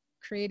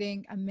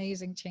creating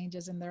amazing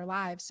changes in their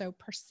lives. So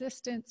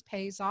persistence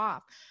pays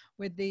off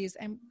with these,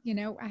 and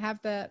I have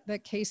the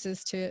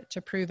cases to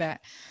prove it.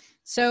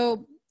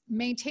 So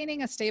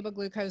maintaining a stable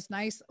glucose,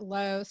 nice,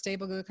 low,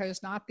 stable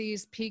glucose, not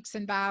these peaks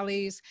and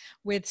valleys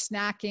with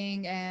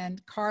snacking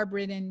and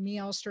carb-ridden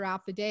meals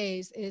throughout the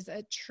days, is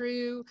a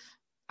true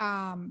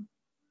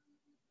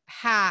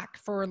hack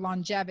for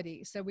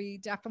longevity. So we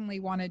definitely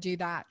want to do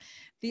that.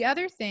 The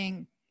other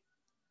thing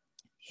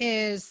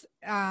is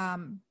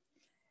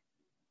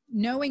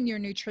knowing your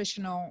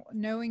nutritional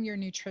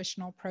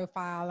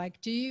profile. Like,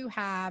 do you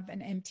have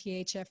an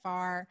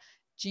MTHFR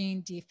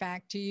gene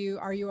defect?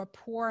 Are you a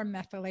poor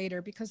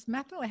methylator? Because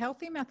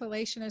healthy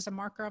methylation is a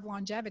marker of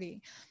longevity.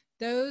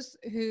 Those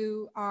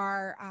who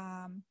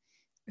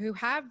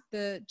have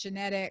the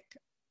genetic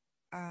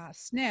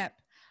SNP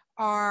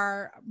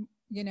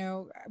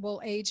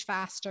will age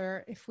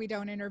faster if we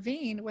don't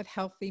intervene with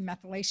healthy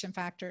methylation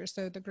factors.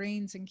 So the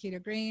greens in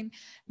Keto Green,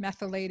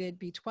 methylated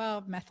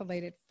B12,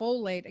 methylated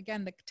folate.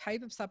 Again, the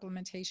type of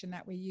supplementation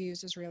that we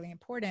use is really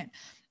important.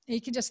 You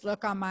can just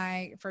look on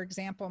my, for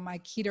example, my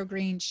keto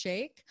green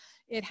shake.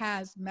 It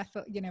has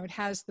it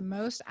has the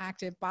most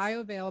active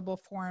bioavailable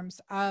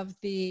forms of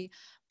the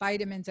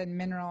vitamins and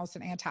minerals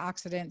and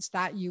antioxidants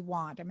that you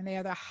want. I mean, they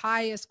are the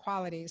highest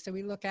quality. So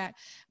we look at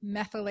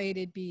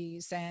methylated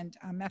Bs and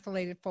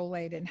methylated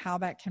folate and how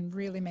that can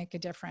really make a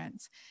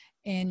difference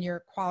in your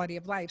quality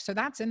of life. So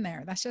that's in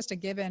there. That's just a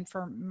given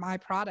for my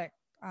product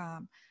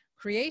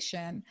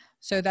creation,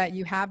 so that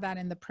you have that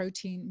in the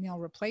protein meal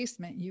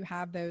replacement. You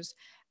have those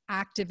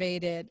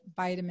activated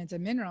vitamins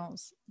and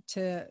minerals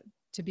to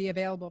be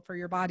available for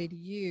your body to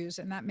use,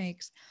 and that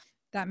makes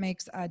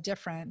a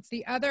difference.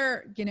 The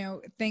other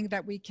thing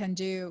that we can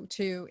do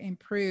to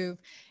improve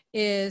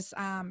is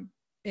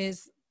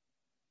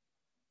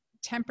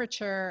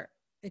temperature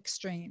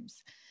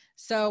extremes.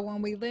 So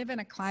when we live in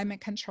a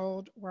climate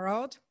controlled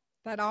world,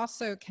 that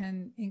also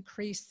can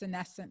increase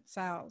senescent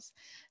cells.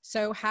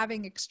 So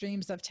having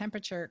extremes of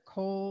temperature,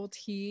 cold,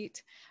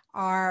 heat,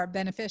 are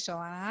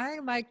beneficial. And I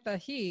like the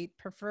heat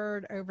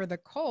preferred over the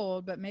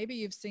cold, but maybe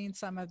you've seen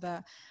some of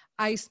the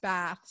ice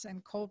baths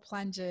and cold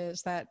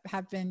plunges that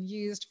have been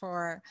used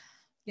for,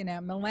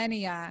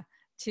 millennia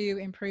to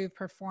improve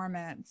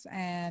performance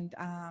and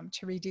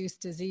to reduce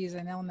disease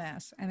and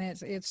illness. And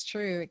it's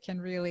true, it can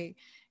really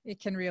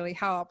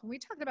help. We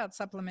talked about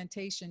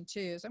supplementation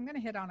too. So I'm going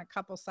to hit on a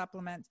couple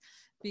supplements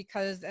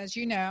because, as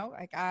you know,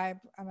 like I'm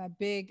a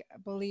big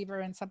believer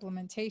in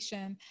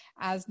supplementation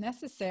as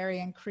necessary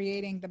in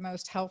creating the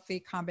most healthy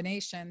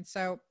combination.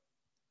 So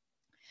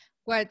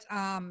what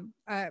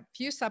a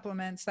few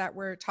supplements that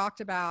were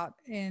talked about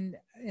in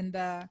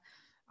the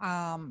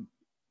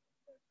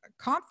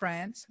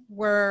conference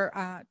were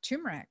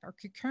turmeric or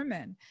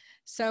curcumin.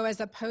 So as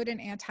a potent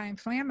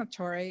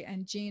anti-inflammatory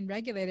and gene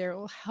regulator, it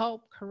will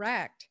help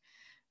correct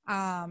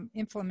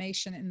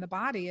inflammation in the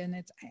body, and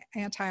it's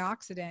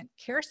antioxidant.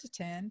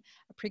 Quercetin,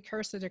 a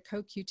precursor to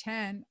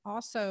CoQ10,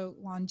 also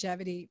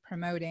longevity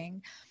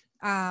promoting.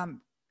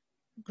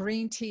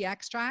 Green tea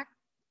extract,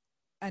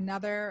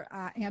 another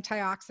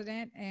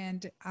antioxidant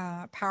and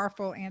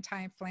powerful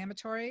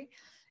anti-inflammatory.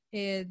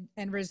 And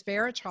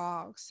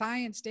resveratrol.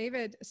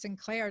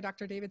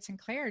 Dr. David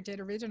Sinclair did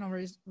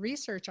original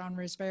research on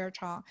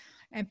resveratrol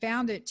and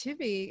found it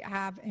to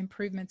have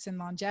improvements in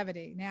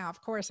longevity. Now, of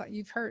course,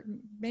 you've heard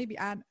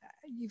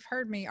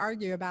me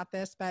argue about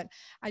this, but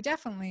I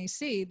definitely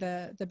see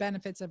the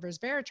benefits of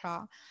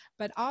resveratrol,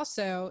 but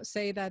also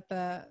say that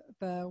the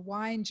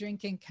wine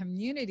drinking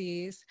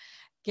communities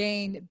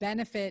gain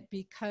benefit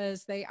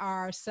because they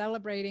are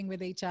celebrating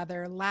with each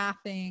other,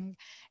 laughing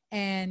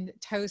and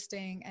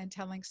toasting and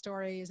telling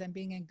stories and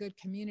being in good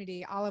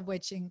community, all of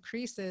which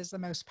increases the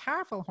most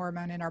powerful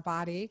hormone in our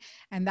body,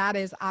 and that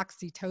is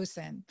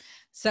oxytocin.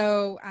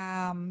 So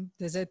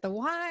is it the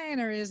wine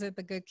or is it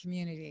the good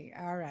community?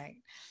 All right.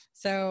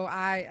 So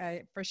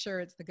I for sure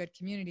it's the good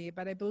community,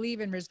 but I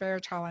believe in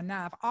resveratrol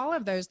enough. All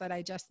of those that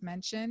I just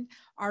mentioned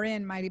are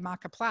in Mighty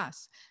Maca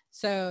Plus.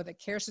 So the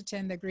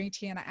quercetin, the green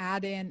tea, and I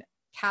add in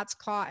cat's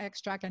claw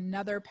extract,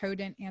 another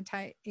potent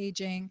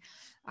anti-aging,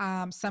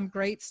 some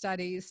great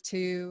studies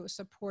to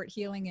support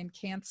healing in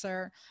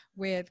cancer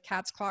with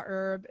cat's claw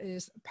herb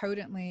is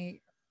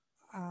potently,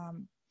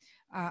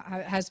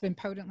 has been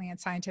potently and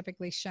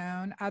scientifically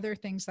shown. Other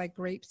things like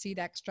grapeseed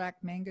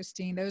extract,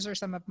 mangosteen, those are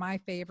some of my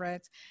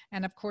favorites.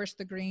 And of course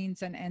the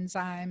greens and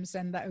enzymes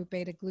and the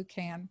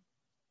beta-glucan,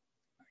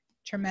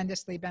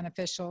 tremendously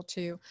beneficial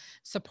to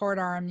support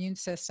our immune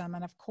system.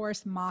 And of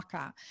course,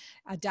 maca,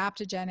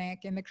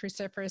 adaptogenic in the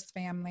cruciferous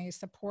family,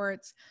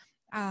 supports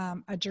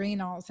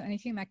adrenals.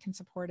 Anything that can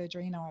support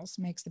adrenals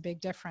makes a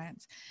big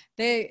difference.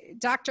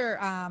 Dr.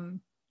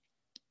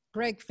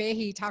 Greg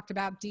Fahey talked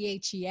about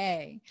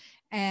DHEA,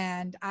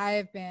 and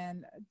I've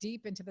been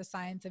deep into the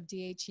science of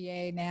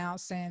DHEA now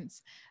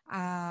since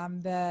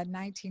the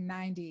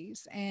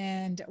 1990s.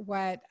 And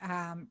what,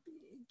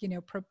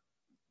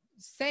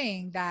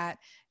 saying that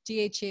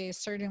DHEA is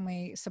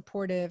certainly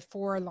supportive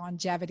for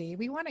longevity.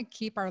 We want to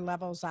keep our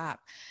levels up.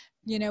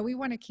 We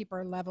want to keep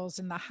our levels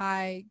in the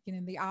high,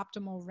 the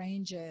optimal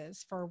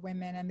ranges for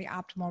women and the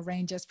optimal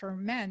ranges for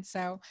men.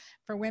 So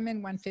for women,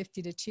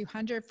 150 to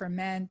 200, for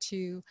men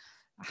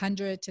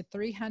 100 to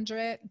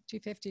 300,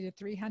 250 to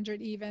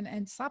 300 even,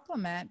 and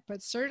supplement,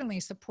 but certainly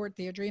support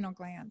the adrenal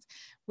glands.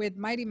 With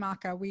Mighty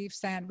Maca, we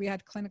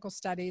had clinical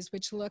studies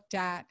which looked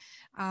at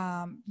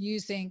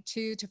using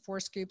 2 to 4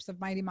 scoops of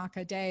Mighty Maca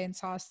a day and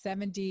saw a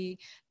 70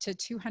 to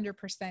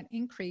 200%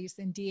 increase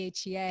in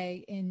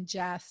DHEA in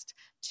just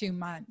 2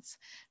 months.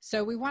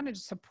 So we wanted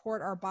to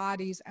support our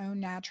body's own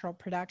natural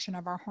production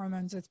of our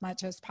hormones as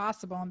much as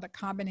possible. And the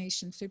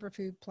combination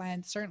superfood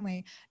blend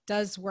certainly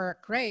does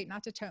work great,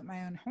 not to toot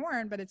my own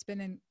horn, but it's been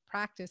in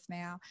practice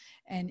now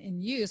and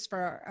in use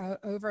for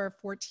over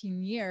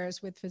 14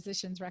 years with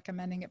physicians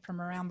recommending it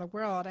from around the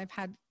world. I've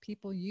had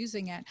people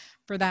using it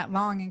for that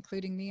long,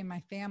 including me and my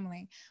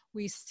family.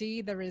 We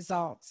see the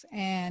results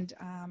and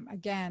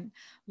again,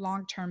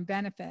 long-term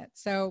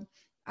benefits. So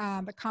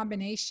the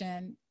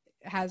combination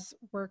has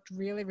worked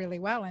really, really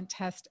well and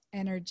test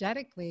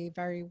energetically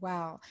very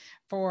well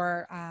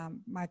for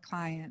my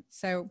clients.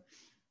 So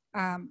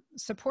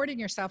supporting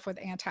yourself with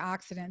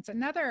antioxidants.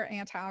 Another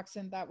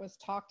antioxidant that was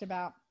talked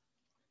about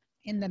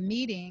in the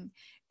meeting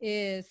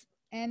is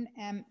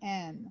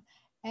NMN.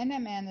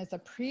 NMN is a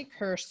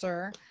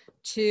precursor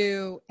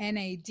to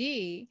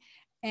NAD,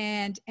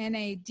 and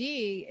NAD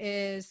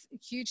is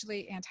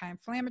hugely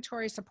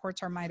anti-inflammatory,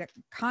 supports our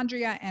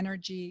mitochondria,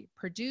 energy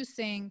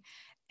producing.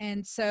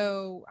 And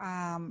so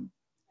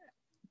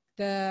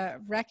the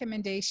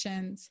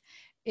recommendations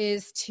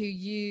is to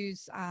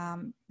use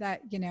that,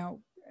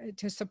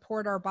 to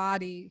support our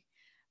body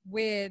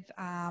with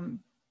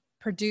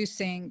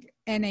producing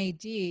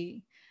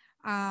NAD.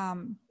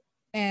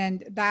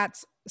 And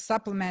that's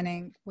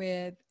supplementing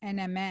with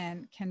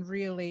NMN can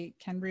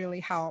really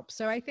help.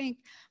 So I think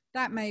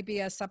that may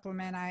be a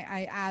supplement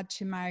I add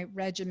to my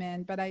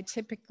regimen, but I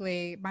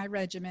typically, my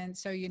regimen,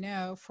 so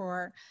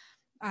for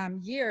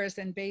years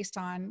and based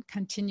on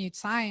continued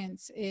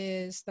science,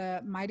 is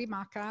the Mighty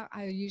Maca.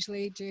 I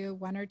usually do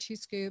 1 or 2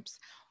 scoops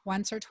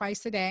once or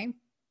twice a day,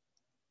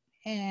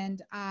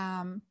 and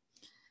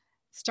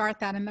start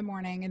that in the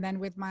morning. And then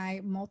with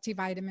my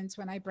multivitamins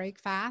when I break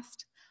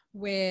fast,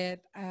 with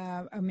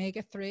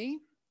omega-3,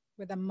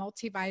 with a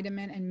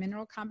multivitamin and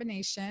mineral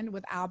combination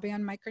with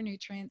albion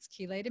micronutrients,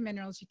 chelated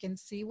minerals. You can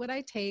see what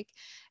I take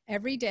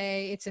every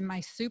day. It's in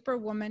my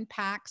Superwoman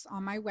packs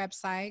on my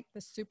website,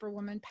 the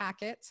Superwoman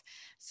packets.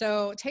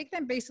 So take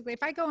them basically.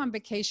 If I go on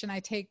vacation, I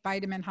take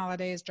vitamin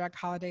holidays, drug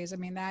holidays. I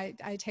mean, I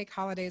take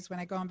holidays when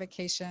I go on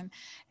vacation,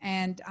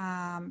 and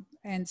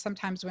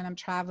sometimes when I'm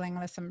traveling,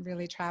 unless I'm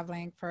really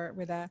traveling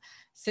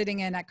sitting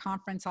in a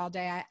conference all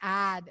day, I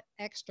add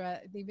extra,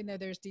 even though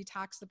there's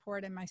detox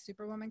support in my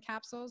Superwoman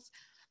capsules.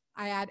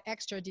 I add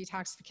extra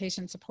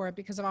detoxification support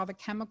because of all the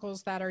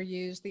chemicals that are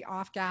used, the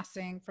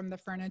off-gassing from the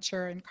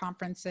furniture and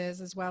conferences,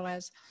 as well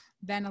as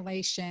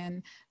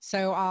ventilation.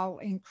 So I'll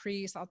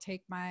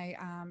take my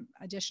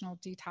additional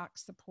detox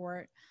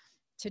support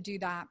to do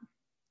that.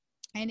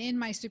 And in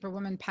my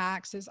Superwoman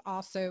packs is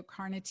also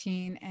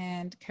carnitine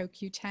and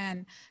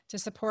CoQ10 to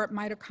support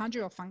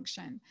mitochondrial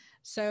function.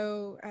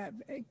 So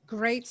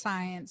great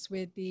science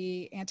with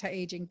the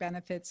anti-aging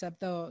benefits of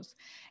those.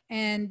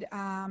 And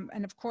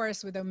of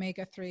course with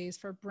omega-3s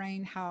for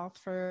brain health,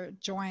 for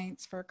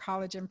joints, for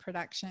collagen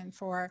production,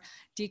 for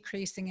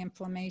decreasing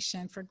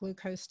inflammation, for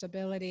glucose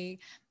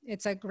stability.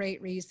 It's a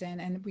great reason.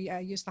 And we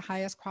use the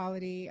highest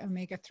quality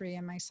omega-3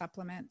 in my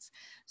supplements.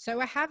 So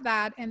I have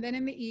that. And then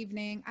in the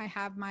evening, I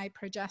have my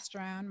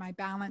progesterone, my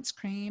balance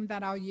cream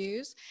that I'll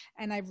use.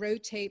 And I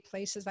rotate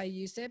places I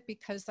use it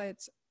because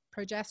it's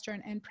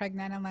progesterone and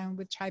pregnenolone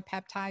with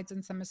tripeptides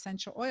and some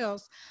essential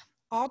oils,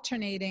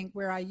 alternating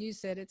where I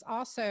use it. It's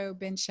also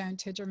been shown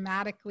to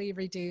dramatically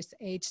reduce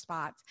age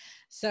spots.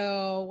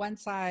 So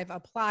once I've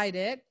applied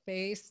it,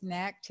 face,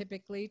 neck,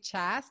 typically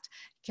chest,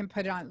 you can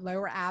put it on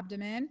lower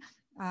abdomen,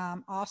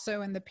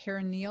 also in the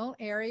perineal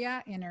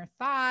area, inner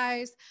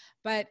thighs,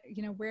 but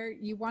where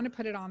you want to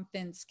put it on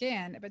thin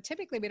skin. But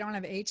typically we don't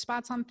have age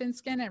spots on thin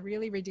skin. It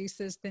really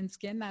reduces thin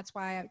skin. That's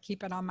why I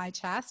keep it on my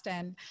chest,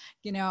 and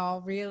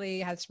really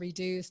has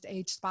reduced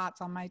age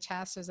spots on my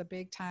chest as a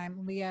big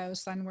time Leo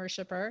sun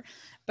worshiper.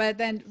 But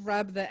then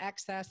rub the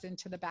excess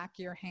into the back of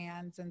your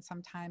hands and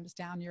sometimes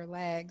down your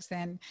legs,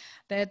 and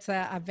that's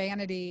a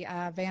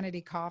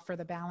vanity call for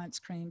the balance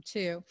cream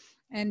too.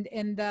 And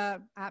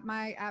at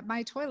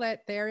my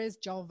toilet, there is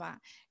Julva,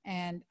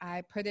 and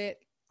I put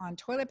it on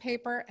toilet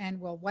paper and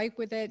will wipe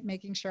with it,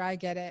 making sure I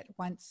get it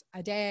once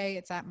a day.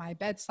 It's at my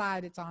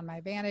bedside. It's on my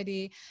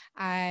vanity.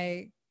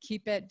 I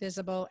keep it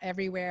visible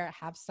everywhere.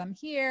 I have some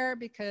here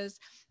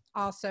because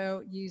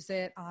also use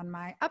it on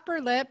my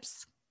upper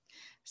lips,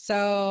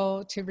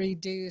 so to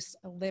reduce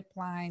lip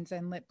lines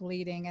and lip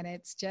bleeding. And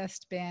it's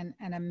just been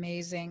an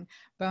amazing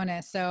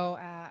bonus. So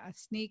a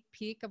sneak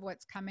peek of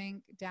what's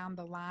coming down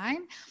the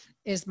line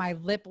is my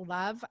Lip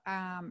Love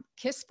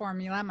Kiss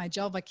formula, my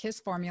Julva Kiss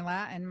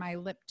formula, and my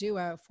Lip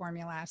Duo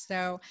formula.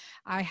 So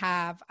I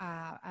have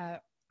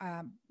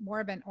more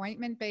of an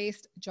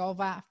ointment-based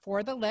Julva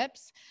for the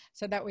lips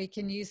so that we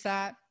can use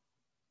that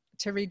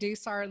to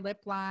reduce our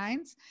lip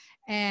lines.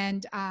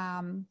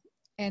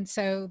 And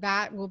so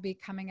that will be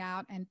coming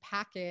out and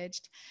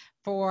packaged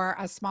for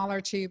a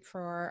smaller tube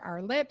for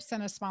our lips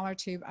and a smaller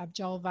tube of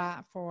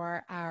Julva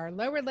for our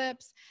lower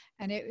lips.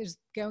 And it is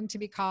going to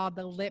be called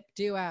the Lip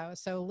Duo.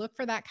 So look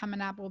for that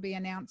coming up. We'll be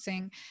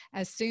announcing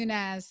as soon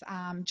as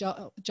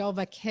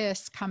Julva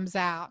Kiss comes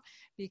out,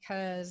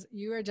 because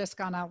you are just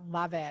going to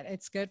love it.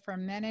 It's good for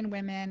men and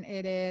women.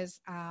 It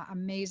is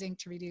amazing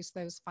to reduce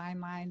those fine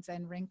lines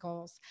and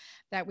wrinkles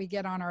that we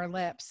get on our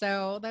lips.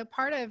 So the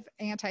part of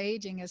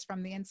anti-aging is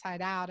from the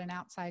inside out and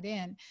outside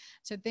in.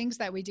 So things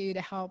that we do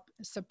to help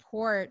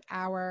support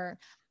our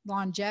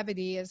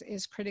longevity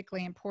is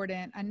critically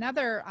important.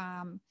 Another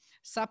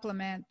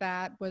supplement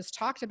that was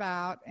talked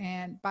about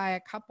and by a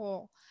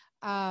couple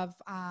of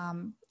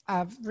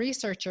of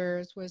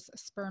researchers was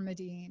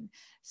spermidine.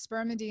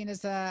 Spermidine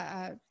is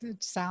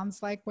it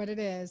sounds like what it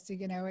is,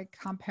 you know, a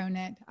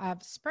component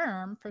of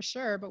sperm for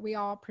sure, but we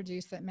all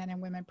produce it, men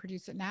and women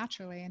produce it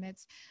naturally, and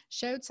it's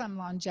showed some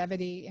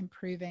longevity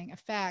improving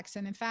effects.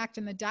 And in fact,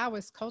 in the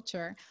Taoist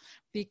culture,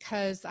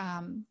 because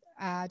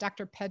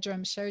Dr.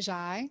 Pedram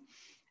Shojai,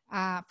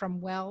 from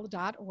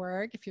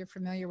well.org, if you're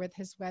familiar with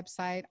his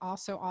website,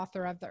 also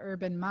author of The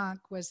Urban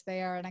Monk, was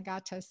there, and I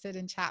got to sit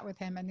and chat with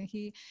him, and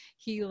he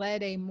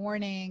led a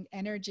morning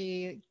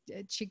energy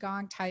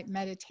qigong type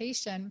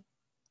meditation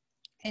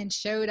and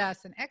showed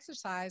us an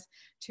exercise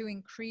to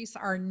increase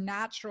our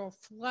natural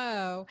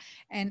flow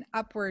and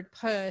upward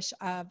push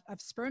of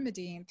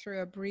spermidine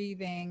through a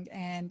breathing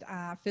and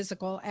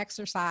physical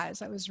exercise.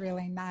 That was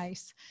really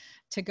nice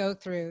to go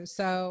through.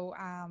 So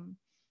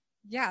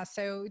yeah,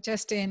 so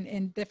just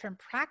in different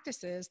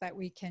practices that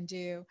we can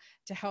do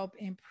to help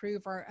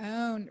improve our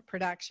own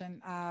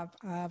production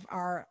of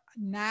our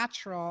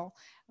natural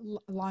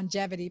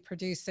longevity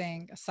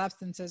producing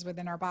substances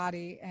within our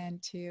body, and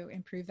to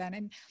improve that.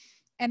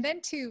 And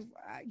then to,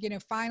 you know,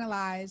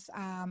 finalize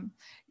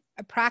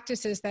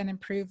practices that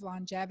improve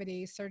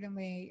longevity.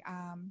 Certainly,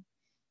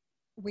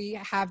 we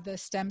have the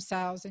stem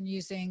cells, and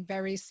using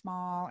very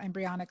small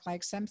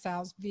embryonic-like stem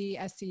cells,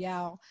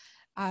 VSEL,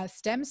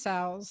 stem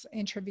cells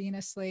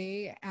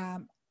intravenously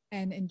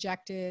and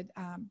injected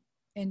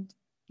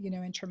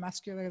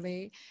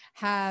intramuscularly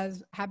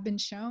have been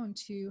shown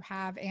to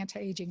have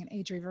anti-aging and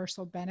age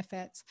reversal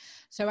benefits.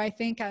 So I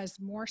think as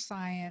more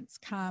science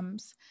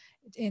comes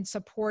in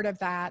support of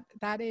that,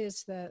 that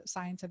is the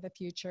science of the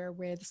future,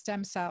 with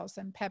stem cells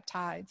and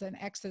peptides and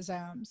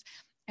exosomes.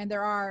 And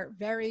there are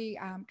very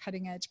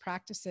cutting edge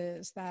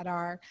practices that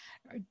are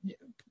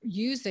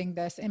using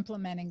this,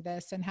 implementing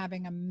this, and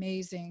having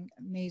amazing,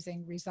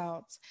 amazing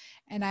results.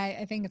 And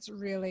I think it's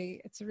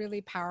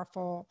really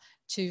powerful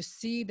to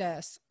see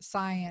this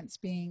science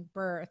being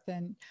birthed.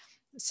 And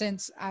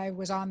since I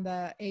was on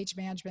the Age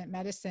Management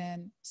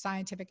Medicine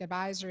Scientific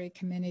Advisory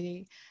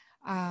Committee,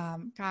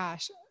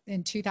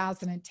 in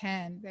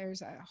 2010,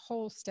 there's a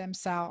whole stem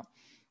cell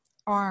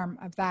arm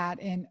of that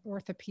in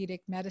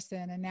orthopedic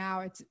medicine, and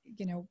now it's,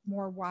 you know,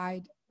 more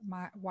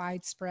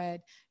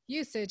widespread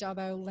usage,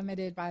 although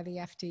limited by the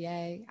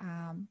FDA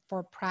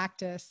for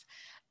practice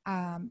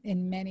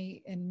in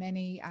many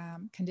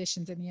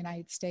conditions in the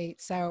United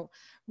States. So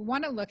we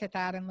want to look at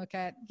that and look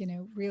at, you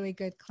know, really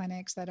good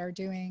clinics that are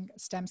doing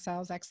stem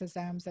cells,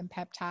 exosomes, and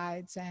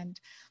peptides, and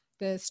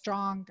the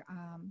strong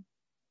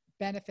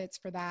benefits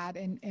for that.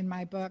 In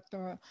my book,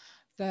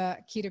 the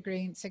Keto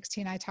Green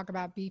 16, I talk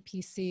about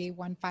BPC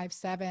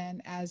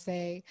 157 as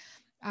a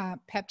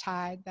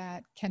peptide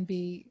that can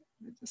be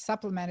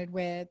supplemented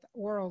with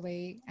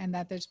orally, and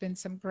that there's been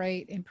some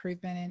great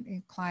improvement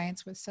in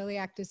clients with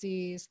celiac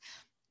disease,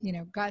 you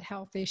know, gut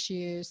health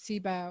issues,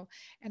 SIBO.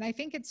 And I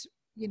think it's,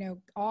 you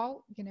know,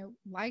 all, you know,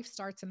 life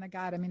starts in the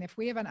gut. I mean, if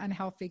we have an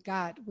unhealthy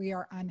gut, we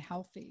are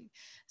unhealthy.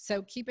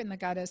 So keeping the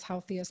gut as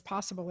healthy as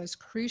possible is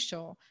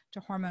crucial to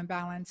hormone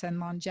balance and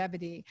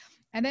longevity.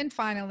 And then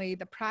finally,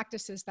 the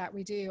practices that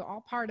we do,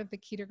 all part of the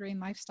Keto Green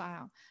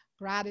lifestyle: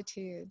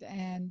 gratitude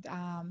and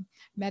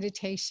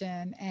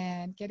meditation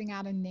and getting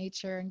out in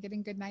nature and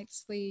getting good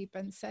night's sleep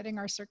and setting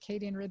our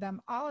circadian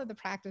rhythm. All of the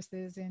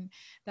practices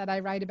that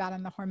I write about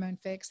in the Hormone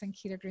Fix and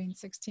Keto Green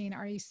 16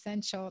 are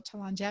essential to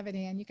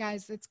longevity. And you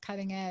guys, it's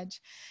cutting edge.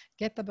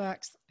 Get the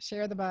books,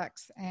 share the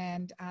books,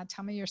 and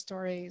tell me your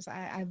stories.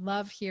 I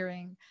love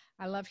hearing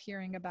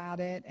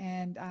about it.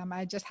 And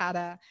I just had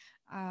a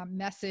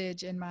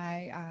message in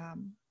my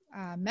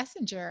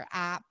Messenger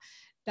app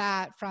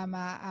that from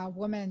a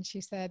woman. She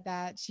said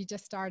that she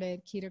just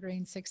started Keto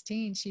Green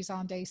 16. She's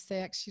on day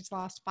 6. She's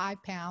lost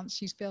 5 pounds.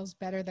 She feels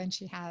better than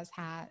she has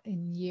had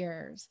in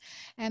years.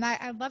 And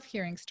I love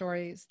hearing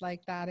stories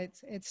like that.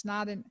 It's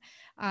not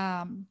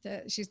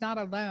she's not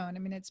alone. I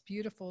mean, it's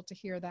beautiful to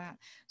hear that.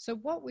 So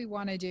what we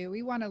want to do,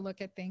 we want to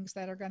look at things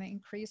that are going to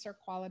increase our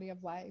quality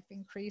of life,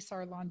 increase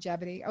our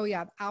longevity. Oh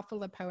yeah, alpha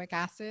lipoic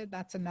acid.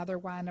 That's another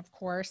one, of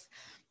course,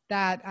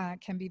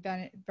 that can be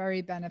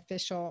very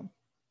beneficial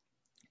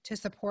to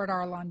support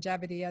our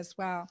longevity as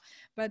well.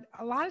 But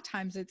a lot of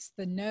times it's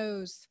the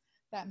no's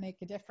that make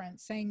a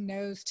difference. Saying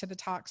no's to the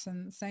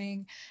toxins,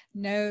 saying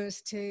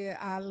no's to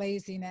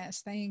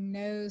laziness, saying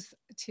no's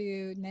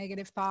to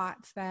negative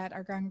thoughts that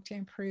are going to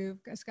improve,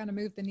 it's going to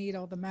move the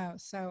needle the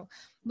most. So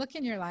look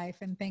in your life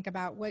and think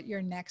about what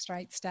your next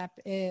right step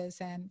is.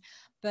 And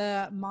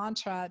the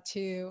mantra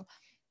to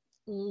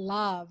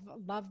love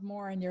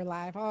more in your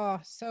life. Oh,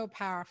 so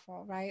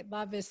powerful, right?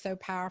 Love is so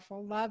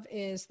powerful. Love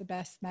is the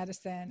best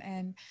medicine.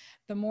 And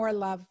the more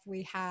love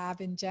we have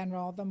in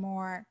general, the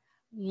more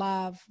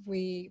love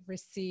we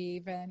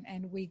receive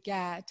and we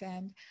get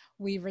and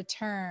we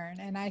return.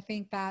 And I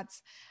think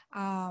that's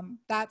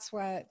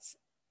what's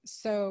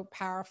so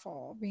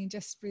powerful. I mean,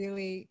 just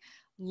really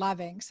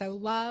loving. So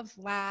love,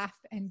 laugh,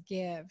 and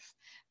give.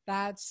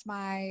 That's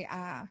my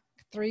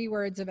 3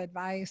 words of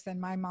advice and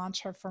my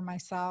mantra for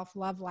myself: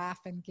 love, laugh,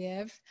 and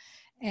give.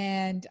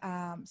 And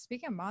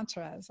speaking of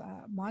mantras,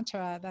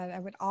 mantra that I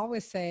would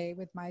always say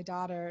with my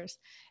daughters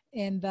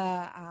in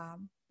the,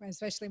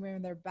 especially when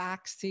in their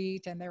back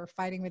seat and they were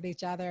fighting with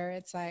each other,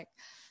 it's like,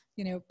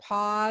 you know,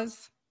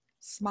 pause,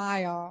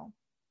 smile,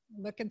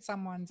 look in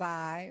someone's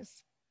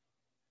eyes,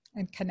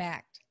 and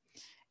connect.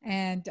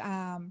 And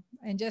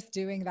just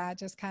doing that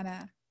just kind of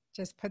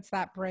just puts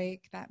that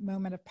break, that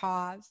moment of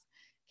pause,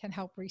 can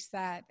help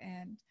reset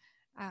and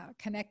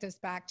connect us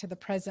back to the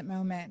present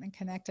moment and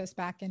connect us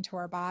back into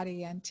our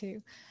body and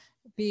to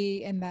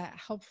be in that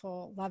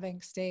helpful,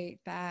 loving state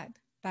that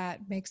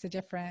makes a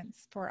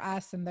difference for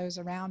us and those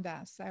around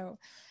us. So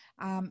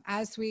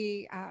as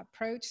we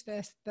approach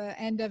the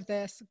end of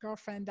this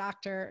Girlfriend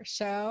Doctor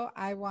show,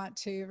 I want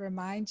to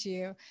remind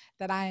you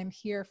that I am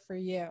here for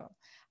you.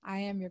 I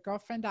am your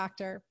Girlfriend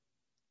Doctor,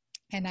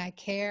 and I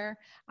care.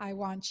 I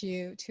want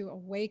you to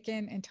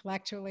awaken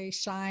intellectually,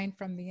 shine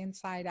from the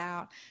inside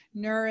out,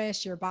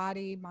 nourish your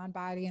body, mind,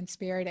 body, and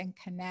spirit, and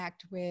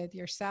connect with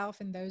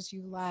yourself and those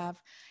you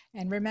love.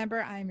 And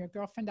remember, I'm your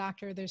Girlfriend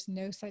Doctor. There's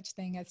no such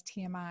thing as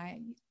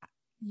TMI.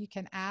 You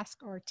can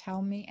ask or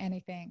tell me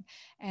anything.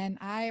 And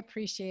I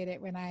appreciate it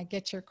when I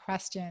get your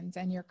questions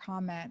and your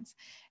comments.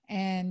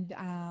 And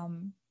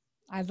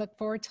I look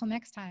forward till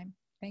next time.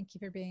 Thank you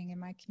for being in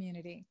my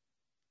community.